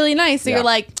ends really nice. So you're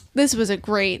like, this was a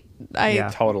great.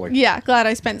 Totally. Yeah, glad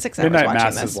I spent 6 hours Midnight watching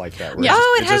Mass this. is like that.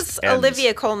 It has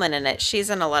Olivia Colman in it. She's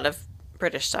in a lot of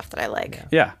British stuff that I like.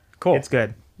 Yeah, cool. It's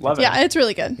good. Love it. Yeah, it's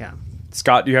really good. Yeah.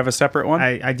 Scott, do you have a separate one?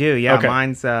 I do. Yeah, okay.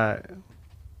 Mine's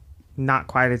not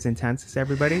quite as intense as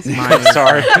everybody's.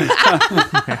 Sorry.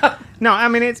 No, I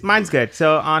mean mine's good.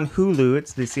 So on Hulu,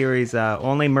 it's the series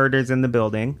Only Murders in the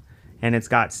Building. And it's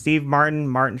got Steve Martin,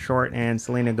 Martin Short, and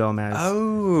Selena Gomez.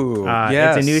 Oh,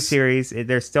 yes. It's a new series.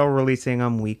 They're still releasing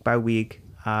them week by week.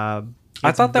 I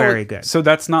thought that very good. So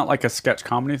that's not like a sketch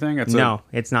comedy thing? It's not.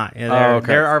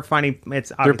 There are funny.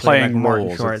 It's obviously they're playing like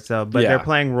Martin Short, but they're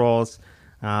playing roles.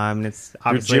 It's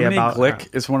obviously Jiminy about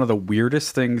Glick is one of the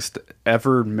weirdest things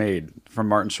ever made from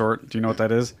Martin Short. Do you know what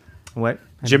that is? What?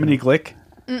 Jiminy Glick?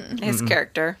 His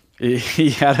character. He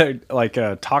had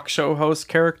a talk show host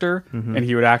character, and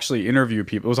he would actually interview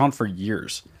people. It was on for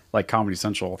years, like Comedy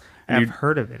Central. I've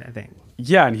heard of it, I think.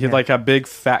 Yeah, and he had like a big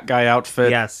fat guy outfit.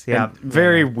 Yes, yeah.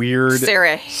 Very weird.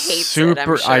 Sarah hates it, I'm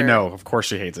sure. I know, of course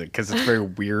she hates it, because it's very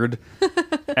weird.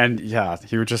 And yeah,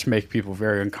 he would just make people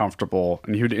very uncomfortable.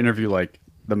 And he would interview like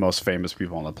the most famous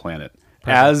people on the planet.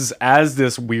 As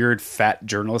this weird fat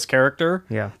journalist character.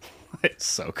 Yeah. It's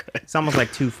so good. It's almost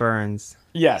like Two Ferns.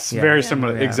 Yes, very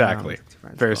similar. Yeah, exactly.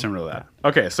 Very similar to that.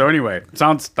 Okay, so anyway,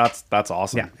 that's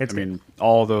awesome. Yeah, I mean,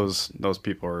 all those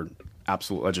people are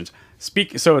absolute legends.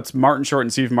 So it's Martin Short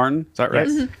and Steve Martin. Is that right?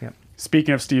 Yes. Mm-hmm. Yep.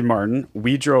 Speaking of Steve Martin,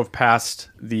 we drove past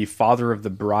the Father of the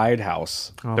Bride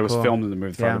house that was filmed in the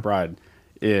movie Father of the Bride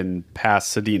in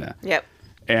Pasadena. Yep.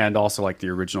 And also like the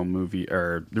original movie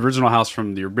or the original house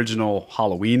from the original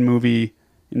Halloween movie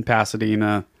in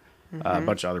Pasadena. A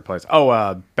bunch of other places.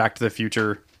 Back to the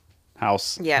Future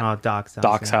house. Yeah. Doc's house.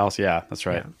 Doc's house. Yeah, that's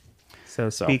right. Yeah. So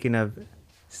speaking of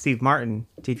Steve Martin,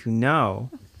 did you know?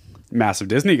 Massive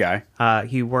Disney guy.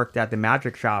 He worked at the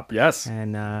Magic Shop. Yes.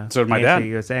 And so did my dad.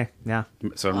 USA. Yeah.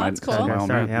 So did that's cool.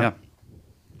 Yeah.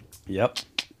 Yep.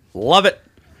 Love it.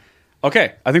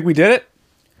 Okay, I think we did it.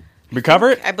 We cover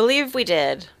it? I believe we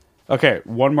did. Okay,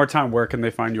 one more time. Where can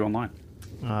they find you online?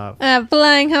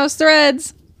 Flying House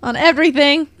Threads on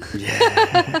everything.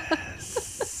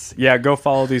 Yes. Yeah, go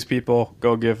follow these people.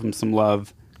 Go give them some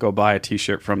love. Go buy a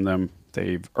t-shirt from them.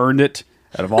 They've earned it.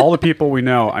 Out of all the people we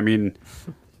know, I mean,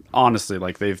 honestly,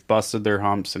 like they've busted their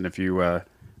humps. And if you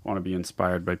want to be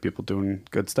inspired by people doing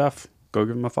good stuff, go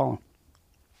give them a follow.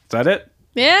 Is that it?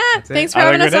 Yeah. Thanks for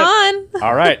having us on.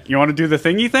 All right. You want to do the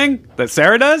thingy thing that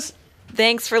Sarah does?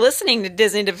 Thanks for listening to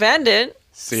Disney Dependent.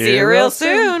 See you real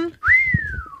soon.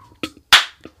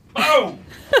 Oh!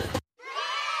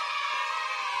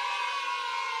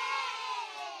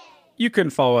 You can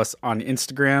follow us on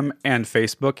Instagram and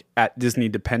Facebook at Disney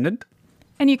Dependent.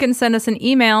 And you can send us an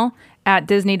email at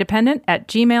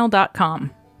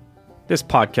disneydependent@gmail.com. This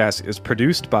podcast is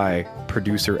produced by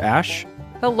producer Ash.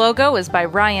 The logo is by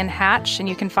Ryan Hatch, and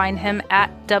you can find him at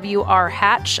WR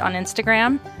Hatch on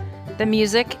Instagram. The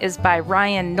music is by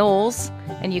Ryan Knowles,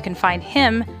 and you can find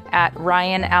him at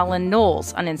Ryan Allen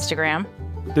Knowles on Instagram.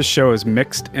 This show is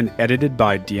mixed and edited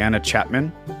by Deanna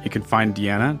Chapman. You can find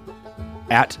Deanna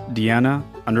at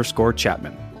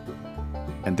Deanna_Chapman.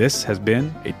 And this has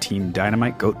been a Team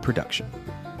Dynamite Goat production.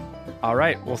 All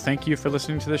right. Well, thank you for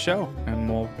listening to the show, and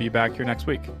we'll be back here next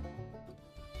week.